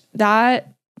gosh.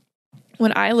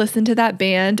 When I listen to that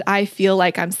band, I feel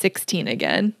like I'm 16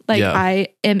 again. Like I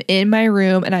am in my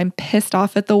room and I'm pissed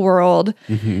off at the world.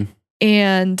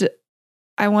 And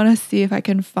I want to see if I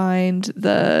can find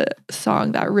the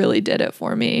song that really did it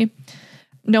for me.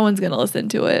 No one's going to listen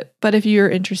to it. But if you're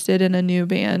interested in a new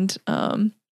band,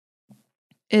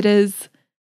 it is...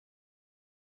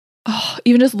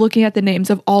 even just looking at the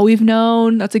names of All We've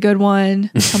Known, that's a good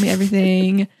one. Tell Me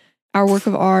Everything. Our Work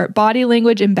of Art, Body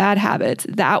Language and Bad Habits.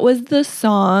 That was the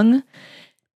song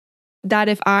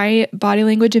that Body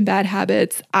Language and Bad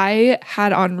Habits, I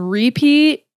had on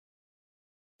repeat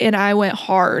and I went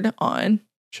hard on.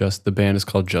 The band is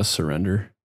called Just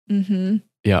Surrender.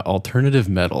 Yeah, alternative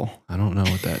metal. I don't know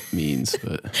what that means,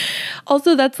 but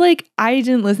also that's like, I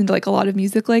didn't listen to like a lot of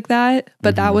music like that,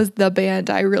 but that was the band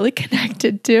I really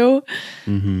connected to.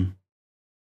 Man.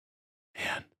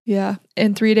 Yeah.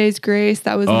 And 3 Days Grace,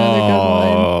 that was another good one.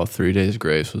 Oh, 3 Days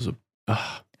Grace was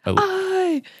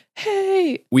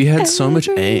we had so much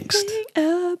angst.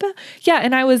 Yeah,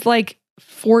 and I was like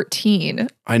 14.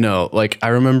 I know. Like I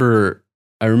remember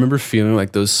feeling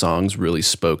like those songs really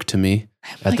spoke to me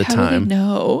at the time.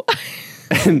 No.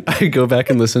 And I go back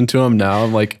and listen to them now.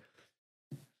 I'm like,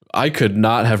 I could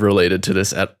not have related to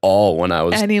this at all when I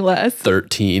was any less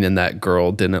 13 and that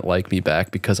girl didn't like me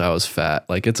back because I was fat.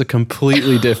 Like it's a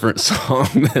completely different song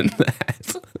than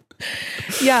that.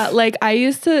 Yeah, like I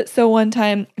used to, so one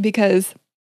time because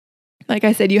like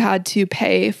I said, you had to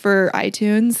pay for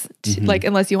iTunes, like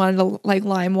unless you wanted to like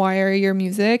LimeWire your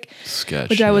music,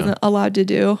 which I wasn't allowed to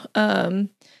do.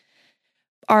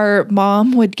 Our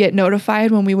mom would get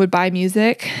notified when we would buy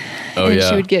music, and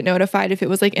she would get notified if it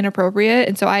was like inappropriate.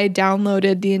 And so I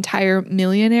downloaded the entire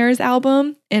Millionaires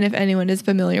album, and if anyone is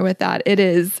familiar with that, it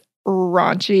is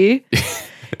raunchy.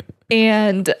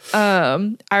 And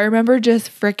I remember just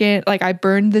freaking like I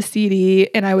burned the CD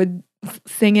and I would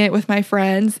sing it with my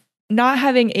friends, not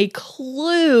having a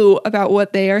clue about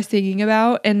what they are singing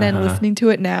about, and then listening to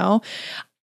it now.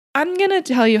 I'm gonna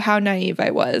tell you how naive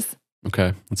I was.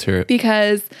 Okay, let's hear it.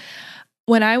 Because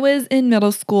when I was in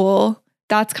middle school,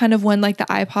 that's kind of when like the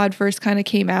iPod first kind of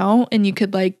came out and you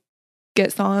could like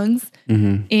get songs.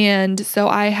 And so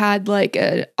I had like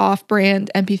an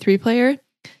off-brand MP3 player,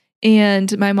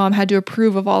 and my mom had to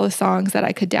approve of all the songs that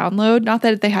I could download. Not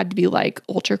that they had to be like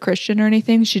ultra Christian or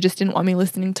anything. She just didn't want me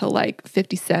listening to like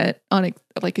 50 Cent on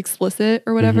like explicit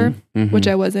or whatever, which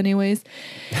I was anyways.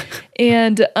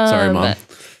 And sorry, Mom.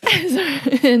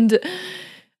 And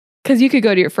because you could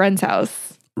go to your friend's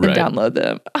house and download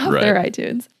them off their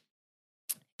iTunes.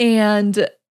 And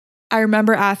I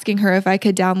remember asking her if I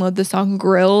could download the song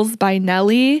Grills by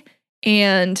Nelly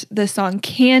and the song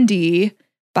Candy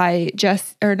by not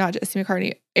Jesse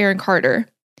McCartney, Aaron Carter.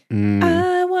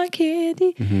 I want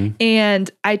candy. And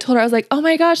I told her, I was like, oh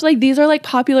my gosh, like these are like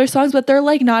popular songs, but they're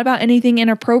like not about anything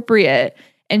inappropriate.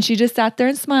 And she just sat there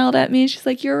and smiled at me. And she's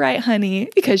like, you're right, honey,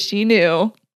 because she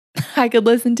knew I could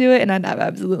listen to it and I'd have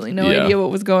absolutely no idea what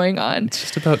was going on. It's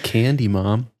just about candy,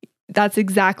 Mom. That's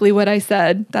exactly what I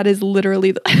said. That is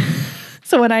literally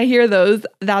so when I hear those,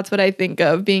 that's what I think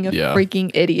of, being a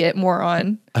freaking idiot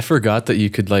moron. I forgot that you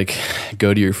could like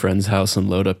go to your friend's house and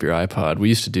load up your iPod. We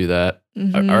used to do that.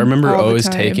 I remember always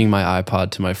taking my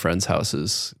iPod to my friends'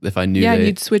 houses if I knew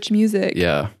you'd switch music.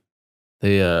 Yeah.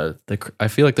 I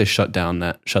feel like they shut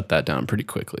that down pretty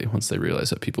quickly once they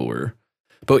realized that people were.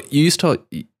 But you used to,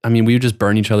 I mean, we would just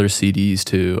burn each other's CDs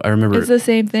too. I remember it's the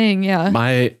same thing. Yeah.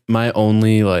 My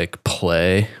only like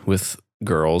play with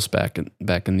girls back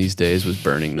in these days was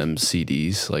burning them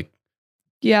CDs, like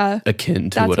akin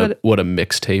to what a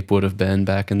mixtape would have been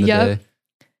back in the day.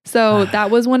 So that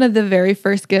was one of the very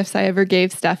first gifts I ever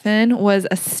gave Stefan, was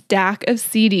a stack of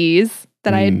CDs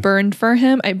that I had burned for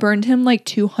him. I burned him like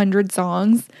 200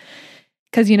 songs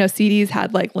because, CDs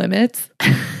had like limits.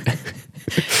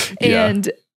 And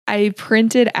I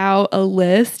printed out a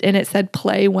list and it said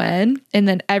play when, and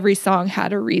then every song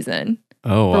had a reason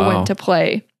for when to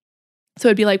play. So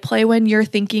it'd be like, play when you're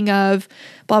thinking of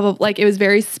blah, blah, like it was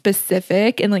very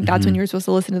specific. And like, that's when you were supposed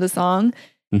to listen to the song.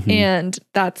 And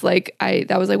that's like,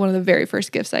 that was like one of the very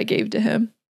first gifts I gave to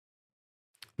him.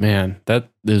 Man, that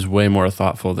is way more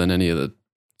thoughtful than any of the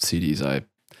CDs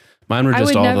mine were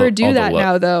just I would never do that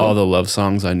now, though. All the love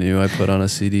songs I knew I put on a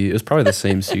CD. It was probably the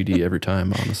same CD every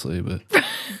time, honestly. But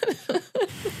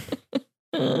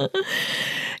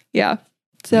yeah.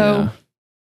 So,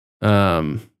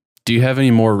 do you have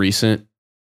any more recent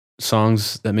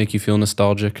songs that make you feel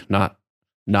nostalgic? Not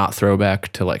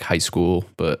throwback to like high school,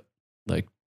 but like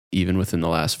even within the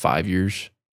last 5 years.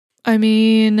 I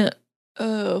mean,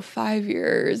 5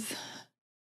 years.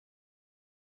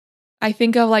 I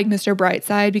think of like Mr.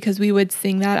 Brightside because we would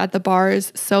sing that at the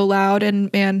bars so loud,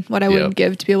 and man, what I wouldn't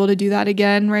give to be able to do that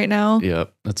again right now.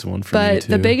 Yep, that's one for me too. But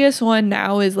the biggest one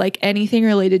now is like anything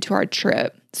related to our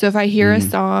trip. So if I hear a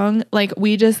song, like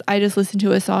I just listened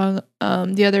to a song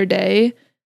the other day,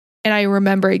 and I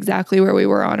remember exactly where we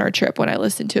were on our trip when I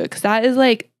listened to it, because that is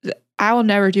like, I will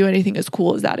never do anything as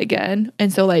cool as that again.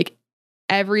 And so like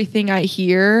everything I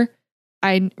hear,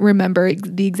 I remember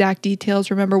the exact details,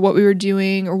 remember what we were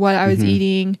doing or what I was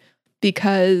eating,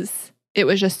 because it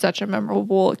was just such a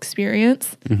memorable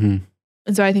experience. And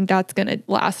so I think that's going to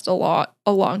last a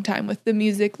long time with the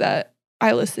music that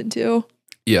I listen to.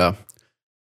 Yeah.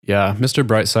 Yeah. Mr.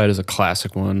 Brightside is a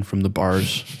classic one from the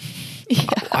bars.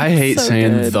 I hate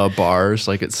saying the bars.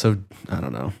 Like it's so, I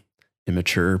don't know,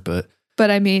 immature, but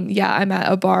I mean, yeah, I'm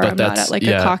at a bar. I'm not at like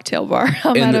a cocktail bar.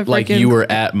 I'm and at a like you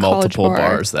were at multiple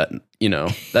bars that,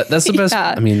 that's the best.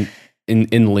 I mean,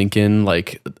 in Lincoln,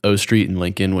 like O Street in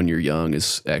Lincoln when you're young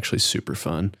is actually super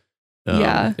fun.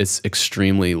 It's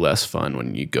extremely less fun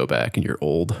when you go back and you're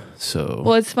old. So,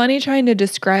 well, it's funny trying to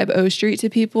describe O Street to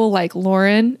people like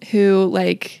Lauren, who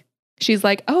like, she's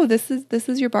like, oh, this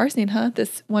is your bar scene, huh?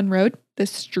 This one road,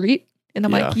 this street. And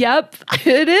I'm like, yep,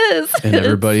 it is. And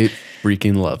everybody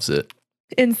freaking loves it.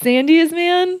 In Sandy's,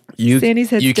 man, Sandy's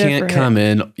hits you different.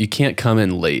 You can't come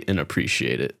in late and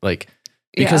appreciate it. Like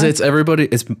because it's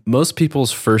most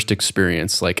people's first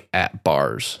experience like at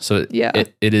bars. So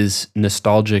it is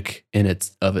nostalgic in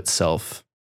itself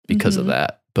because of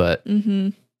that. But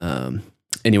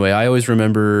anyway, I always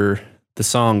remember the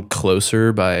song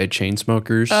Closer by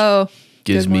Chainsmokers. Oh,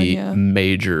 gives me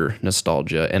major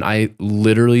nostalgia, and I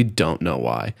literally don't know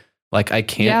why. Like I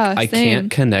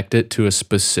can't connect it to a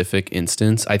specific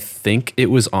instance. I think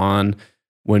it was on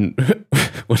when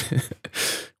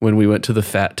we went to the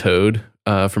Fat Toad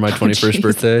for my 21st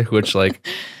birthday, which like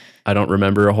I don't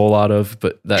remember a whole lot of,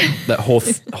 but that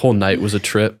whole night was a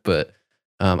trip. But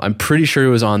I'm pretty sure it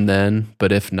was on then.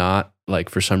 But if not, like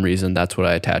for some reason, that's what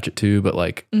I attach it to. But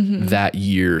like that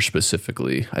year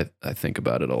specifically, I think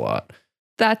about it a lot.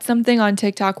 That's something on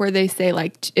TikTok where they say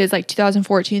like is like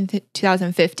 2014,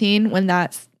 2015 when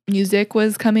that music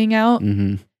was coming out.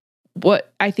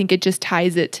 What I think it just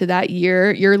ties it to that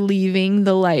year. You're leaving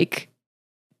the like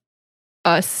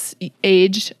us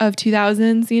age of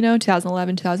 2000s, you know,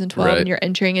 2011, 2012, and you're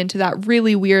entering into that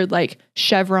really weird like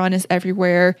Chevron is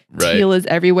everywhere, Teal is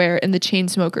everywhere, and the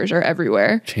Chainsmokers are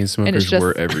everywhere. Chainsmokers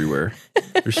were everywhere.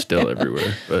 They're still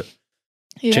everywhere, but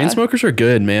Chainsmokers are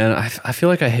good, man. I feel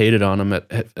like I hated on them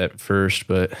at first,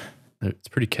 but it's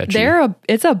pretty catchy.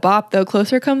 It's a bop though.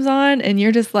 Closer comes on, and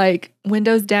you're just like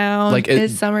windows down. Like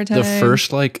it's summertime. The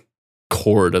first like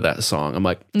chord of that song, I'm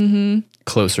like,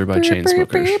 Closer by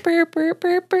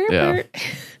Chainsmokers. Yeah,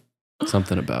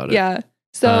 something about it. Yeah.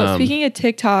 So speaking of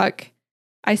TikTok,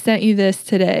 I sent you this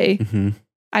today.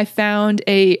 I found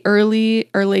a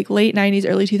late 90s,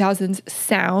 early 2000s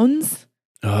sounds.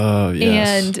 Oh,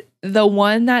 yes. And the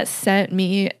one that sent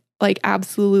me like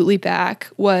absolutely back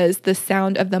was the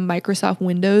sound of the Microsoft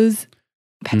Windows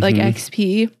like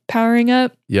XP powering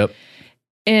up. Yep.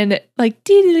 And like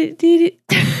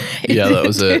yeah, that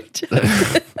was it.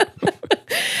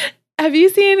 Have you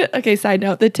seen, okay, side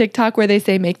note, the TikTok where they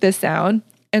say make this sound,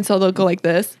 and so they'll go like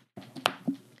this,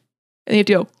 and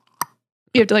you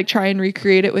have to like try and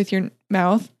recreate it with your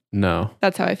mouth? No.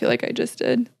 That's how I feel like I just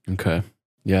did. Okay.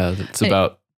 Yeah, that's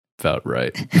about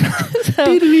right.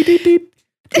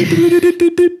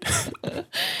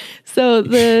 So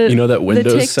the you know that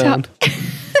Windows sound?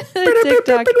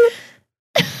 TikTok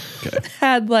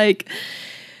had like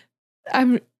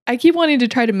I keep wanting to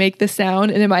try to make the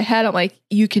sound, and in my head I'm like,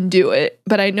 you can do it,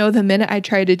 but I know the minute I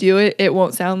try to do it, it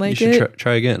won't sound like you should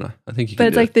try again. I think you can. But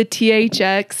it's like the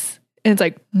THX, and it's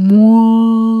like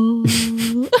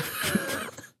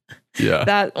yeah,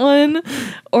 that one,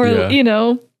 or you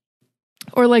know,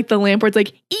 or like the lamp where it's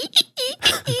like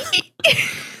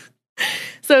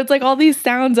so it's like all these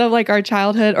sounds of like our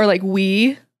childhood, or like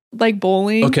like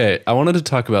bowling. Okay, I wanted to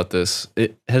talk about this.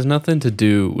 It has nothing to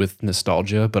do with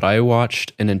nostalgia, but I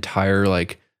watched an entire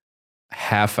like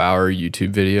half-hour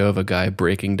YouTube video of a guy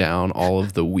breaking down all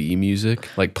of the Wii music,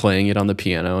 like playing it on the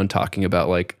piano and talking about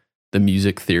like the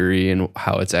music theory and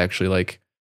how it's actually like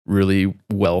really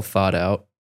well thought out.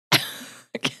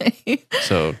 Okay.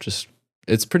 So just,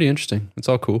 it's pretty interesting. It's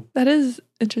all cool. That is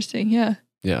interesting. Yeah.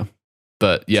 Yeah.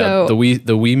 But yeah, the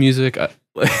Wii music,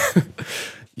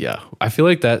 yeah, I feel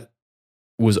like that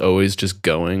was always just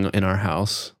going in our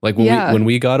house. Like when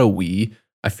we got a Wii,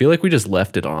 I feel like we just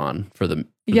left it on for the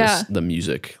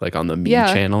music, like on the Me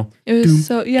channel. It was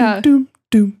yeah. Boop,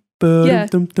 boop,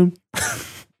 boop.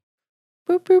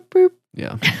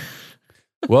 Yeah.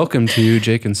 Welcome to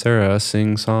Jake and Sarah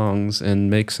sing songs and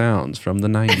make sounds from the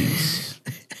 90s.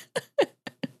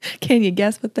 Can you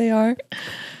guess what they are?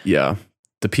 Yeah.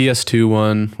 The PS2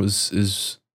 one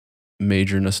is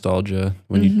major nostalgia.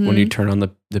 When you turn on the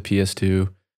PS2,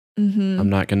 I'm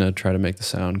not gonna try to make the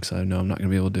sound because I know I'm not gonna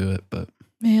be able to do it. But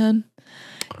man,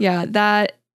 yeah,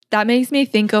 that makes me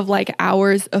think of like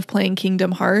hours of playing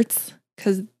Kingdom Hearts,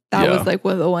 because that was like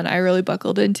the one I really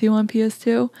buckled into on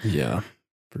PS2. Yeah,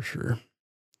 for sure.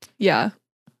 Yeah.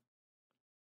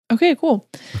 Okay, cool.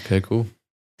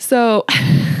 So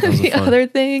the other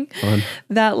thing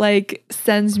that like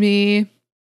sends me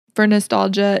for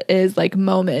nostalgia is like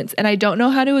moments, and I don't know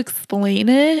how to explain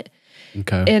it.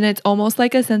 Okay. And it's almost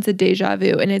like a sense of deja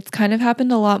vu, and it's kind of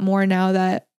happened a lot more now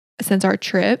that since our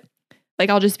trip, like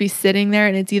I'll just be sitting there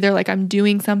and it's either like I'm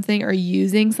doing something or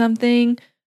using something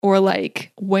or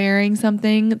like wearing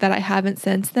something that I haven't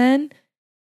since then.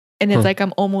 And it's like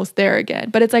I'm almost there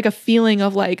again. But it's like a feeling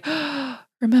of like,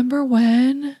 remember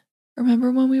when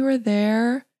we were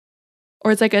there?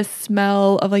 Or it's like a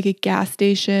smell of like a gas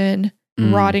station,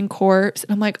 rotting corpse.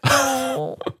 And I'm like,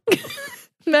 oh,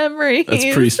 memories.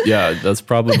 That's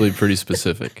probably pretty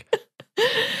specific.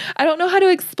 I don't know how to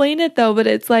explain it though, but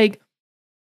it's like,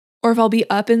 or if I'll be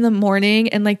up in the morning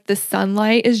and like the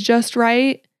sunlight is just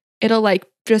right, it'll like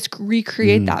just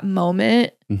recreate that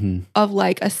moment of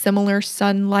like a similar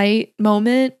sunlight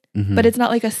moment, but it's not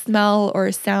like a smell or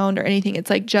a sound or anything. It's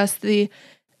like just the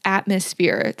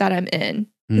atmosphere that I'm in.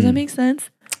 Does that make sense?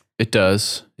 It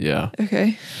does. Yeah.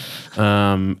 Okay.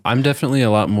 I'm definitely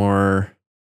a lot more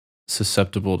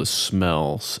susceptible to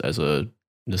smells as a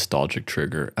nostalgic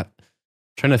trigger. I'm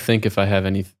trying to think if I have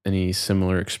any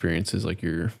similar experiences like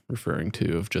you're referring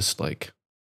to of just like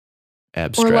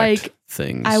abstract or like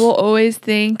things. I will always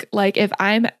think like if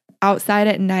I'm outside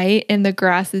at night and the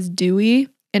grass is dewy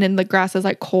and then the grass is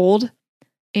like cold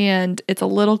and it's a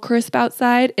little crisp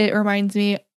outside, it reminds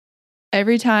me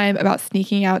every time about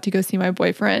sneaking out to go see my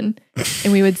boyfriend.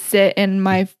 And we would sit in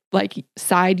my like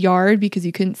side yard because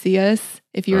you couldn't see us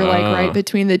if you were like right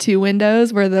between the two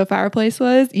windows where the fireplace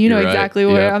was. You know exactly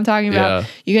what I'm talking about.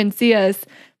 You couldn't see us,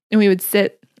 and we would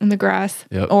sit in the grass,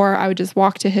 or I would just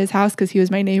walk to his house because he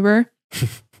was my neighbor.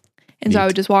 And so I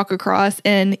would just walk across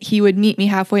and he would meet me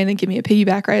halfway and then give me a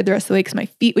piggyback ride the rest of the way because my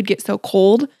feet would get so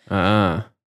cold. Yeah.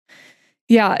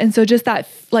 And so just that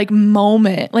like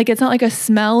moment, like it's not like a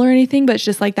smell or anything, but it's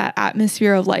just like that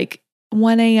atmosphere of like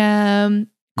 1 a.m.,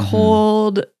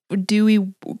 cold,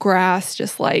 dewy grass,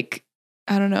 just like,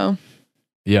 I don't know.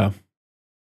 Yeah.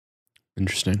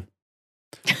 Interesting.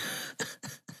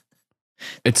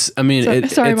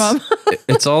 Sorry, Mom.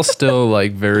 It's all still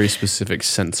like very specific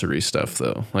sensory stuff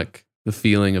though. Like the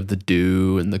feeling of the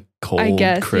dew and the cold,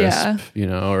 crisp, you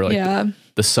know, or like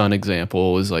the sun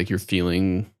example is like you're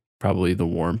feeling probably the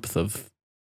warmth of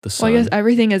the sun. Well, I guess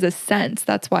everything is a sense.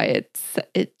 That's why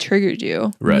it triggered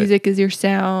you. Right. Music is your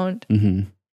sound.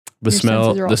 The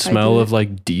smell of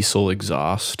like diesel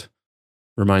exhaust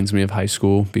reminds me of high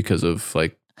school because of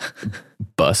like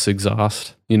bus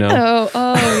exhaust, you know?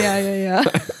 Oh, yeah.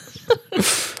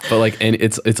 But like, and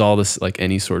it's all this like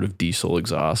any sort of diesel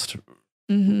exhaust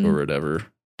or whatever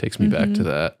takes me back to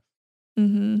that.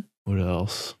 What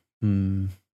else?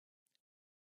 I'm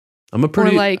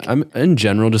in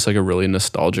general just like a really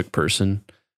nostalgic person.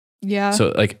 Yeah.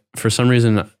 So like for some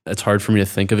reason it's hard for me to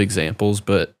think of examples,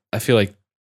 but I feel like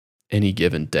any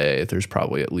given day there's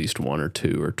probably at least 1 or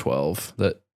 2 or 12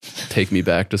 that take me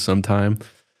back to some time.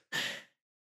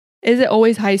 Is it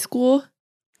always high school?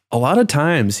 A lot of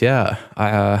times, yeah.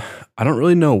 I don't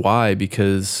really know why,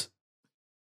 because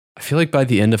I feel like by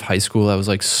the end of high school, I was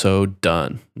like so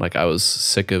done. Like I was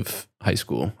sick of high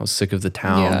school. I was sick of the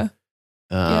town.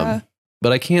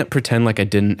 But I can't pretend like I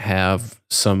didn't have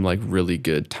some like really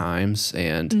good times.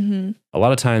 And a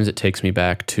lot of times it takes me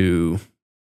back to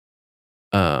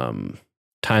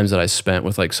times that I spent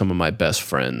with like some of my best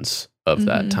friends of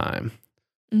that time.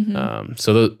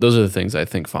 So those are the things I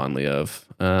think fondly of.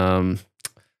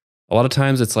 A lot of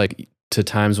times it's like to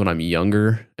times when I'm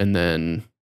younger, and then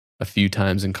a few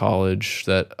times in college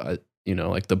that I, you know,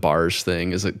 like the bars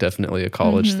thing is definitely a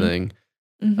college thing.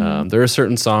 There are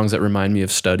certain songs that remind me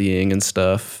of studying and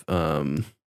stuff. Yeah.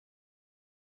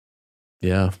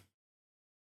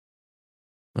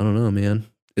 I don't know, man.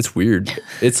 It's weird.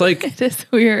 It's like it is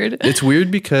weird. It's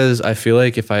weird because I feel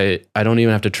like if I don't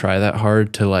even have to try that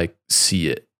hard to like see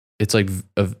it. It's like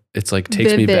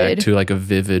takes me back to like a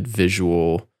vivid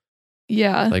visual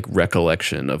like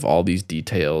recollection of all these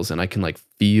details, and I can like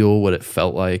feel what it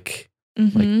felt like.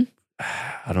 Like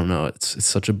I don't know, it's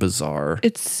such a bizarre.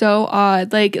 It's so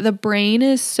odd. Like the brain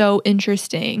is so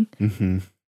interesting. And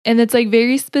it's like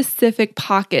very specific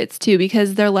pockets too,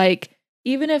 because they're like,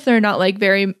 even if they're not like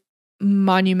very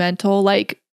monumental,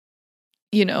 like,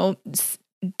 you know,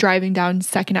 driving down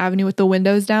 2nd Avenue with the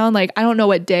windows down, like I don't know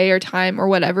what day or time or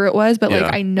whatever it was, but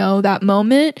like I know that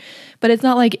moment, but it's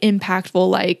not like impactful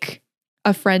like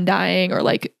a friend dying or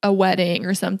like a wedding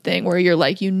or something where you're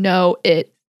like, you know,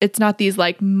 it's not these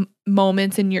like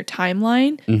moments in your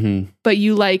timeline, but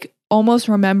you like almost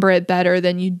remember it better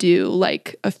than you do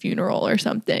like a funeral or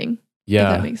something.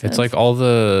 Yeah. That makes sense. It's like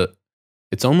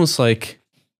it's almost like,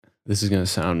 this is going to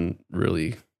sound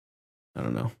really, I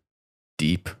don't know,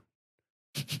 deep,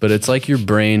 but it's like your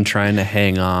brain trying to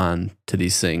hang on to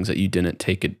these things that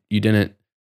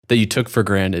that you took for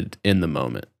granted in the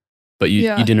moment, but you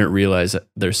didn't realize that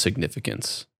their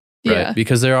significance, right?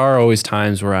 Because there are always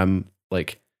times where I'm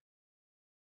like,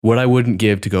 what I wouldn't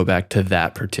give to go back to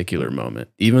that particular moment,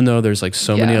 even though there's like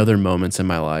so many other moments in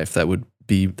my life that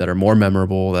are more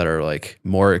memorable, that are like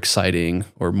more exciting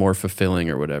or more fulfilling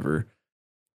or whatever.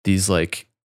 These like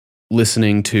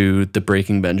listening to the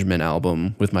Breaking Benjamin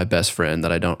album with my best friend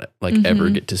that I don't like ever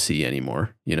get to see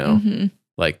anymore, you know,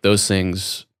 like those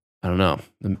things, I don't know,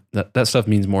 that stuff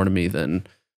means more to me than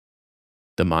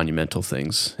the monumental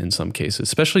things in some cases,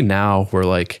 especially now where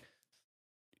like,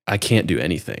 I can't do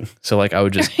anything. So like I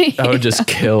would just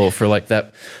kill for like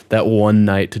that one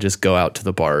night to just go out to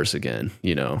the bars again,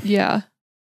 you know? Yeah.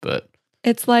 But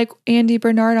it's like Andy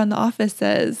Bernard on The Office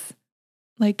says,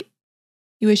 like,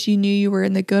 you wish you knew you were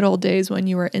in the good old days when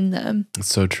you were in them. It's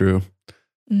so true.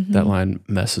 Mm-hmm. That line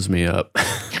messes me up.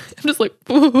 I'm just like,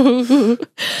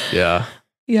 yeah.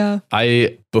 Yeah.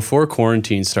 Before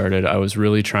quarantine started, I was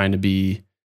really trying to be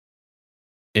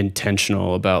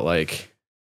intentional about like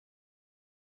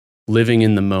living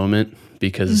in the moment,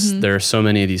 because there are so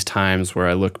many of these times where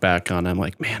I look back on, I'm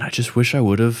like, man, I just wish I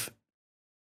would have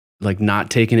like not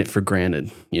taken it for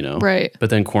granted, you know? Right. But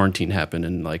then quarantine happened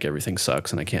and like everything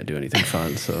sucks and I can't do anything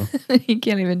fun. So you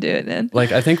can't even do it then.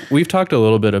 Like, I think we've talked a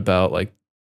little bit about like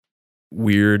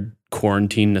weird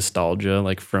quarantine nostalgia,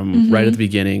 like from right at the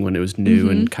beginning when it was new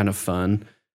and kind of fun.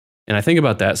 And I think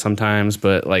about that sometimes,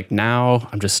 but like now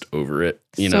I'm just over it,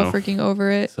 you know? So freaking over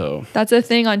it. So that's a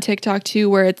thing on TikTok too,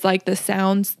 where it's like the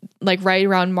sounds like right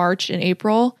around March and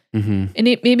April and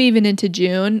maybe even into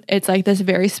June. It's like this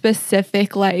very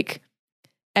specific, like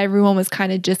everyone was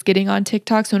kind of just getting on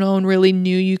TikTok. So no one really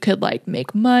knew you could like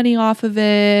make money off of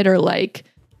it or like,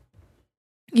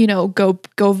 you know, go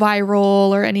viral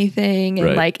or anything.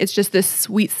 And like, it's just this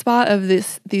sweet spot of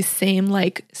these same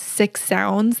like 6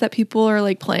 sounds that people are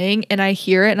like playing. And I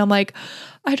hear it and I'm like,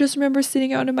 I just remember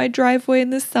sitting out in my driveway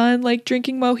in the sun, like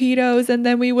drinking mojitos. And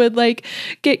then we would like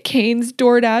get Cane's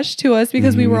DoorDash to us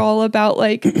because we were all about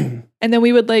like, and then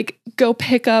we would like go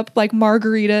pick up like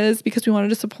margaritas because we wanted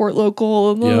to support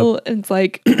local. And it's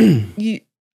like,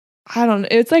 I don't know.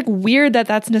 It's like weird that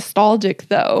that's nostalgic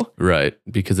though. Right.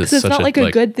 Because it's such not like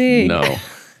a good thing. No.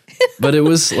 But it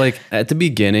was like at the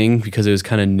beginning, because it was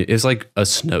kind of, it's like a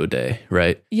snow day,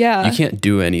 right? Yeah. You can't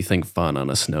do anything fun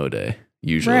on a snow day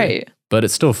usually. Right. But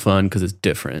it's still fun because it's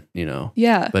different, you know?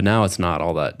 Yeah. But now it's not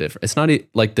all that different. It's not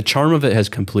like the charm of it has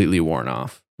completely worn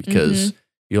off because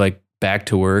you're like back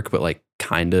to work, but like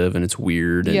kind of, and it's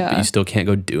weird and but you still can't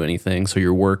go do anything. So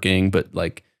you're working, but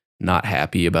like not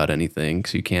happy about anything.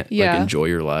 So you can't like enjoy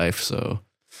your life. So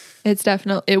it's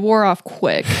definitely, it wore off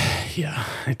quick. Yeah,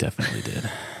 it definitely did.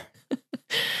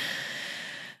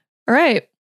 All right.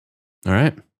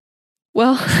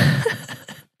 Well,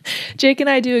 Jake and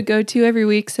I do a go-to every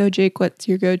week. So Jake, what's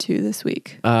your go-to this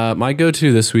week? My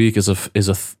go-to this week is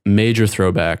a major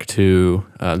throwback to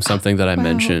something that I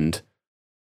mentioned,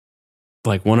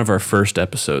 like one of our first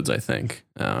episodes, I think.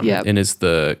 And it's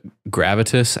the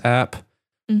Gravitus app.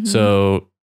 So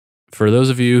for those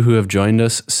of you who have joined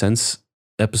us since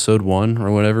episode 1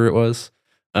 or whatever it was,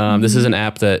 this is an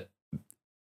app that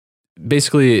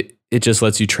basically it just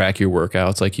lets you track your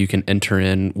workouts. Like you can enter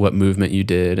in what movement you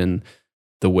did and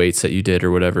the weights that you did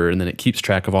or whatever, and then it keeps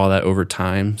track of all that over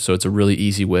time. So it's a really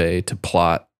easy way to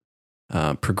plot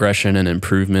progression and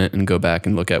improvement and go back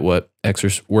and look at what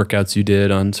workouts you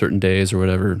did on certain days or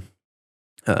whatever.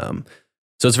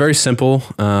 So it's very simple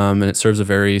and it serves a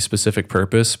very specific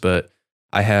purpose, but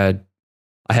I had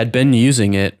been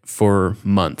using it for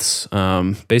months,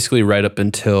 basically right up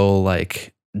until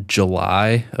like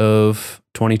July of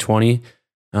 2020.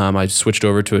 I switched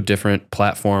over to a different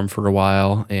platform for a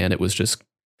while, and it was just,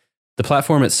 the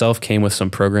platform itself came with some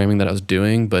programming that I was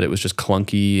doing, but it was just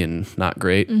clunky and not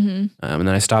great. And then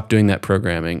I stopped doing that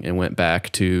programming and went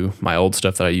back to my old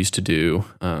stuff that I used to do.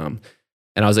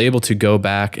 And I was able to go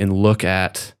back and look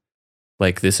at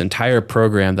like this entire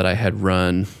program that I had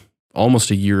run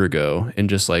almost a year ago and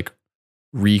just like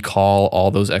recall all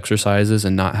those exercises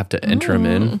and not have to enter them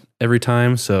in every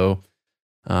time. So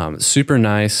super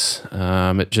nice.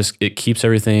 It keeps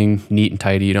everything neat and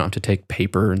tidy. You don't have to take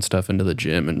paper and stuff into the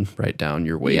gym and write down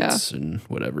your weights and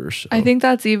whatever. So. I think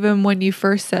that's even when you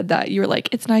first said that, you were like,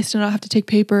 it's nice to not have to take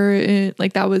paper. And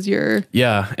like that was your...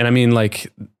 Yeah. And I mean,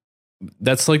 like,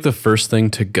 that's like the first thing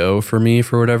to go for me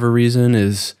for whatever reason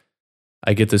is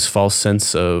I get this false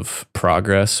sense of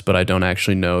progress, but I don't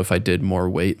actually know if I did more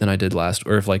weight than I did last,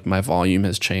 or if like my volume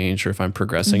has changed or if I'm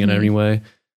progressing in any way.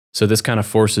 So this kind of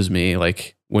forces me,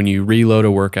 like when you reload a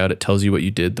workout, it tells you what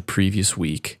you did the previous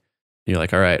week. You're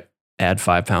like, all right, add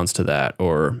 5 pounds to that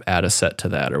or add a set to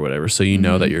that or whatever. So you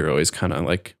know that you're always kind of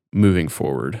like moving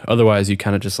forward. Otherwise you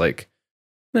kind of just like,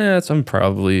 I'm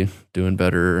probably doing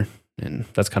better. And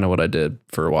that's kind of what I did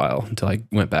for a while until I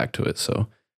went back to it. So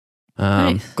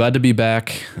nice. Glad to be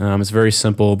back. It's very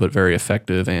simple, but very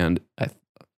effective. And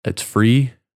it's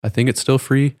free. I think it's still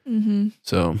free.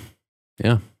 So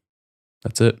yeah.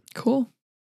 That's it. Cool.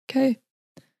 Okay.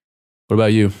 What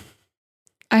about you?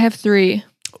 I have 3.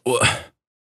 All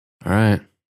right.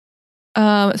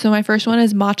 So my first one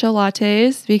is matcha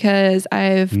lattes because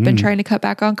I've been trying to cut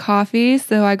back on coffee.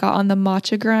 So I got on the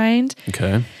matcha grind.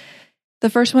 Okay. The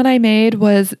first one I made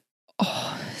was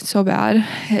so bad.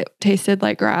 It tasted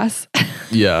like grass.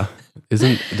 Yeah.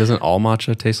 Doesn't all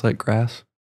matcha taste like grass?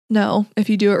 No, if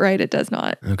you do it right, it does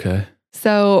not. Okay.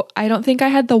 So I don't think I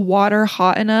had the water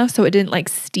hot enough so it didn't like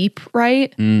steep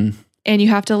right. Mm. And you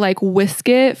have to like whisk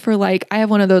it for like, I have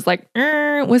one of those like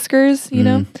whiskers, you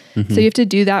know? Mm-hmm. So you have to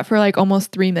do that for like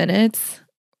almost 3 minutes.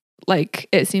 Like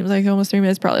it seems like almost 3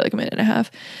 minutes, probably like a minute and a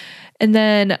half. And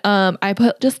then I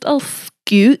put just a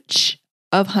scooch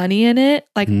of honey in it,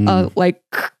 like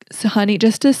honey,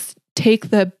 just to take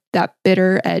that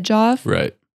bitter edge off.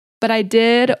 Right. But I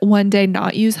did one day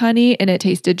not use honey and it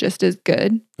tasted just as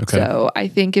good. Okay. So I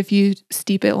think if you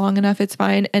steep it long enough, it's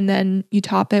fine. And then you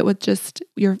top it with just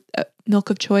your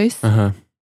milk of choice. Uh-huh.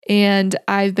 And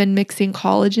I've been mixing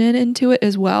collagen into it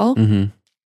as well. Mm-hmm.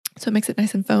 So it makes it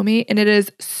nice and foamy. And it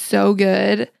is so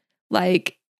good.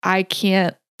 Like I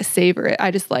can't savor it. I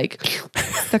just like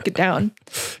suck it down.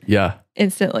 Yeah.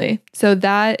 Instantly. So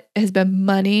that has been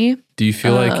money. Do you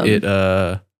feel like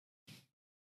it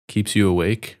keeps you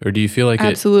awake, or do you feel like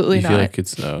absolutely you not? Feel like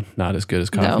it's not as good as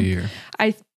coffee? No.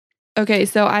 Or? Okay,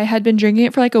 so I had been drinking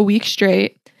it for like a week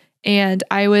straight, and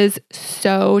I was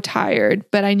so tired,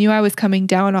 but I knew I was coming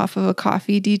down off of a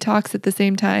coffee detox at the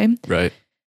same time. Right.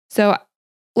 So,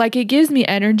 like, it gives me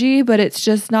energy, but it's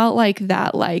just not like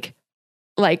that, like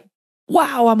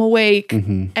wow, I'm awake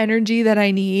energy that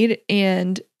I need.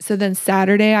 And so then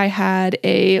Saturday I had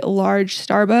a large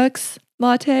Starbucks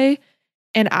latte.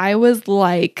 And I was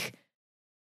like,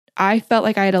 I felt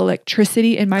like I had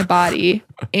electricity in my body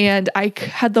and I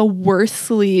had the worst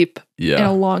sleep in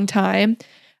a long time.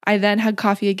 I then had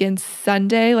coffee again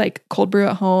Sunday, like cold brew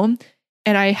at home.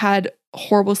 And I had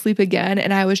horrible sleep again.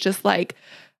 And I was just like,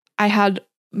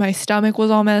 my stomach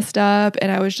was all messed up.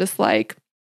 And I was just like,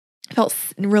 felt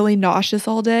really nauseous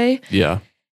all day. Yeah.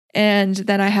 And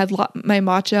then I had my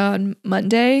matcha on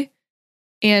Monday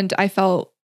and I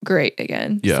felt great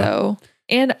again. Yeah. So...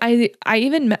 And I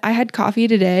had coffee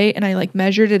today and I like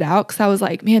measured it out because I was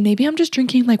like, man, maybe I'm just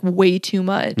drinking like way too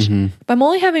much. But I'm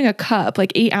only having a cup,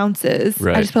 like 8 ounces.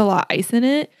 Right. I just put a lot of ice in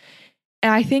it.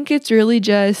 And I think it's really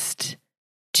just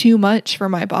too much for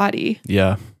my body.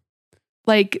 Yeah.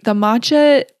 Like the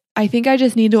matcha, I think I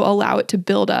just need to allow it to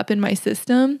build up in my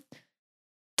system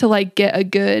to like get a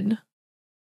good,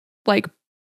 like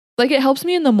it helps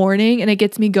me in the morning and it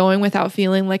gets me going without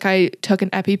feeling like I took an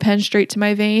EpiPen straight to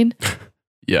my vein.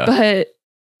 Yeah. But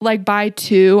like by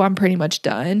 2, I'm pretty much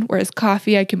done. Whereas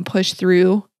coffee, I can push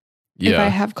through. Yeah. If I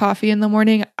have coffee in the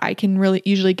morning, I can really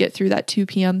usually get through that 2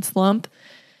 p.m. slump.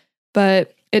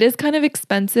 But it is kind of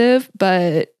expensive,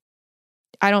 but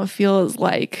I don't feel as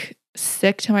like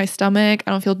sick to my stomach.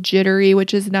 I don't feel jittery,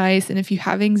 which is nice. And if you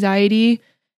have anxiety,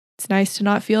 it's nice to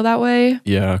not feel that way.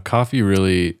 Yeah. Coffee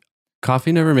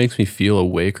never makes me feel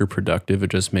awake or productive.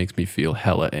 It just makes me feel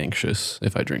hella anxious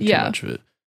if I drink too much of it.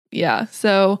 Yeah.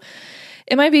 So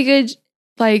it might be good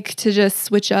like to just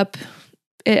switch up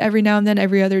it every now and then,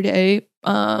 every other day.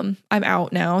 I'm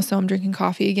out now, so I'm drinking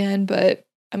coffee again, but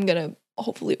I'm going to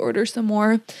hopefully order some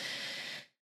more.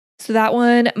 So that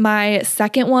one, my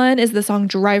second one is the song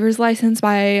Driver's License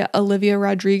by Olivia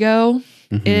Rodrigo.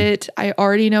 I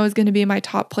already know is going to be my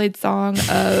top played song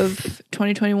of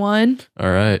 2021.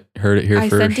 All right. Heard it here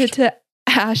first. I sent it to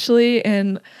Ashley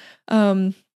and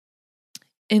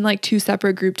in like 2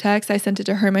 separate group texts. I sent it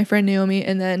to her, my friend Naomi,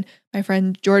 and then my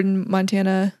friend Jordan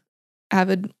Montana,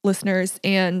 avid listeners,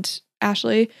 and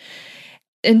Ashley.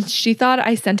 And she thought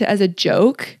I sent it as a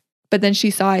joke, but then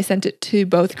she saw I sent it to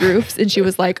both groups and she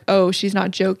was like, oh, she's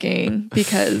not joking,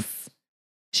 because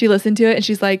she listened to it and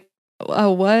she's like,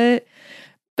 oh, what?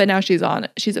 But now she's on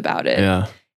it. She's about it. Yeah.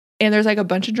 And there's like a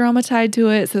bunch of drama tied to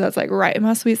it. So that's like right in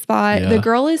my sweet spot. Yeah. The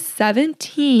girl is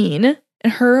 17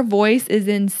 and her voice is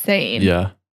insane.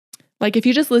 Yeah. Like if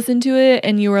you just listen to it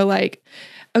and you were like,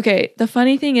 okay, the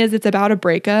funny thing is it's about a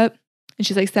breakup and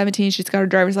she's like 17. She's got her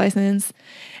driver's license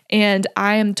and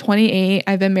I am 28.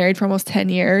 I've been married for almost 10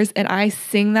 years and I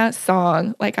sing that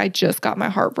song like I just got my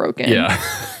heart broken. Yeah.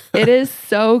 It is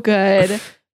so good.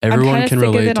 Everyone can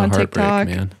relate to heartbreak,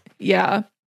 man. Yeah,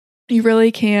 you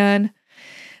really can.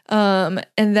 And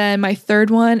then my third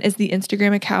one is the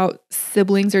Instagram account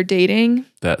Siblings Are Dating.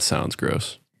 That sounds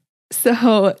gross.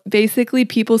 So basically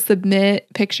people submit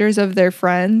pictures of their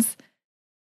friends,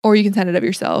 or you can send it of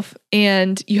yourself,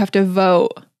 and you have to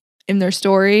vote in their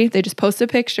story. They just post a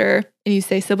picture and you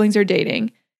say siblings are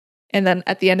dating. And then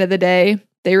at the end of the day,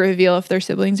 they reveal if their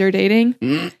siblings are dating.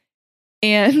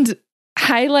 And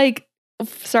I like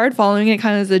started following it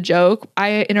kind of as a joke.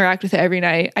 I interact with it every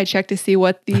night. I check to see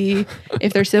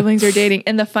if their siblings are dating.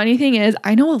 And the funny thing is,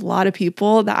 I know a lot of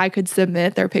people that I could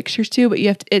submit their pictures to, but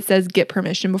it says get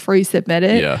permission before you submit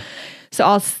it. Yeah. So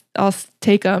I'll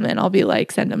take them and I'll be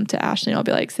like, send them to Ashley and I'll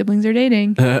be like, siblings are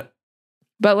dating. But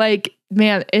like,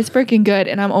 man, it's freaking good.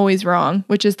 And I'm always wrong,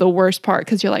 which is the worst part.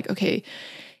 Cause you're like, okay,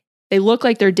 they look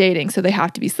like they're dating. So they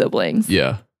have to be siblings.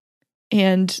 Yeah.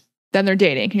 And then they're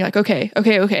dating. And you're like, okay.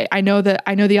 I know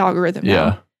the algorithm now.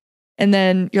 Yeah. And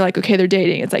then you're like, okay, they're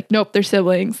dating. It's like, nope, they're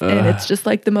siblings. And it's just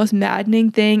like the most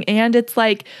maddening thing. And it's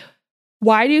like,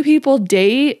 why do people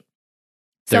date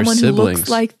someone who looks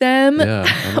like them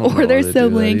or their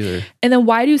sibling? And then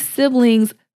why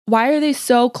are they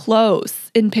so close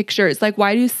in pictures? Like,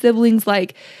 why do siblings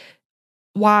like,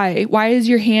 why is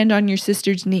your hand on your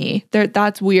sister's knee?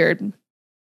 That's weird.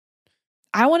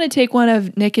 I want to take one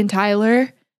of Nick and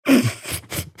Tyler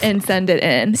and send it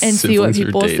in and see what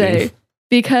people say.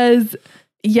 Because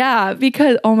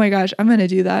oh my gosh, I'm going to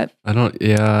do that. I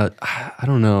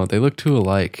don't know. They look too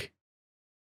alike.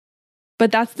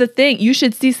 But that's the thing. You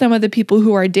should see some of the people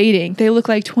who are dating. They look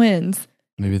like twins.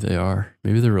 Maybe they are.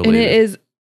 Maybe they're related.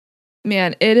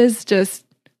 And it is just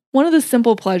one of the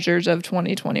simple pleasures of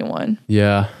 2021.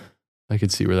 Yeah. I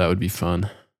could see where that would be fun.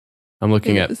 I'm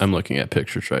looking at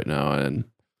pictures right now and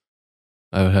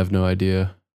I would have no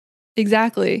idea.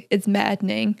 Exactly. It's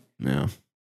maddening. Yeah.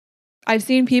 I've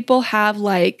seen people have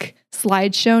like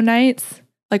slideshow nights,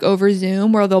 like over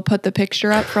Zoom, where they'll put the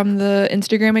picture up from the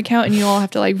Instagram account and you all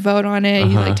have to like vote on it.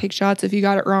 You like take shots if you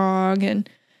got it wrong. And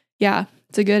yeah,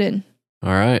 it's a good one.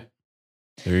 All right.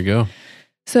 There you go.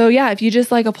 So yeah, if you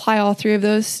just like apply all three of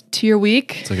those to your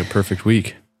week. It's like a perfect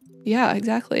week. Yeah,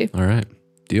 exactly. All right.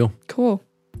 Deal. Cool.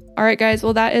 All right, guys.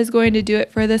 Well, that is going to do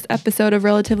it for this episode of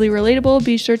Relatively Relatable.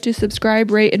 Be sure to subscribe,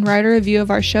 rate, and write a review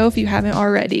of our show if you haven't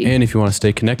already. And if you want to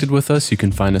stay connected with us, you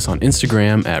can find us on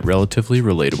Instagram at Relatively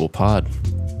Relatable Pod.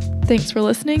 Thanks for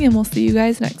listening, and we'll see you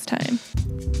guys next time.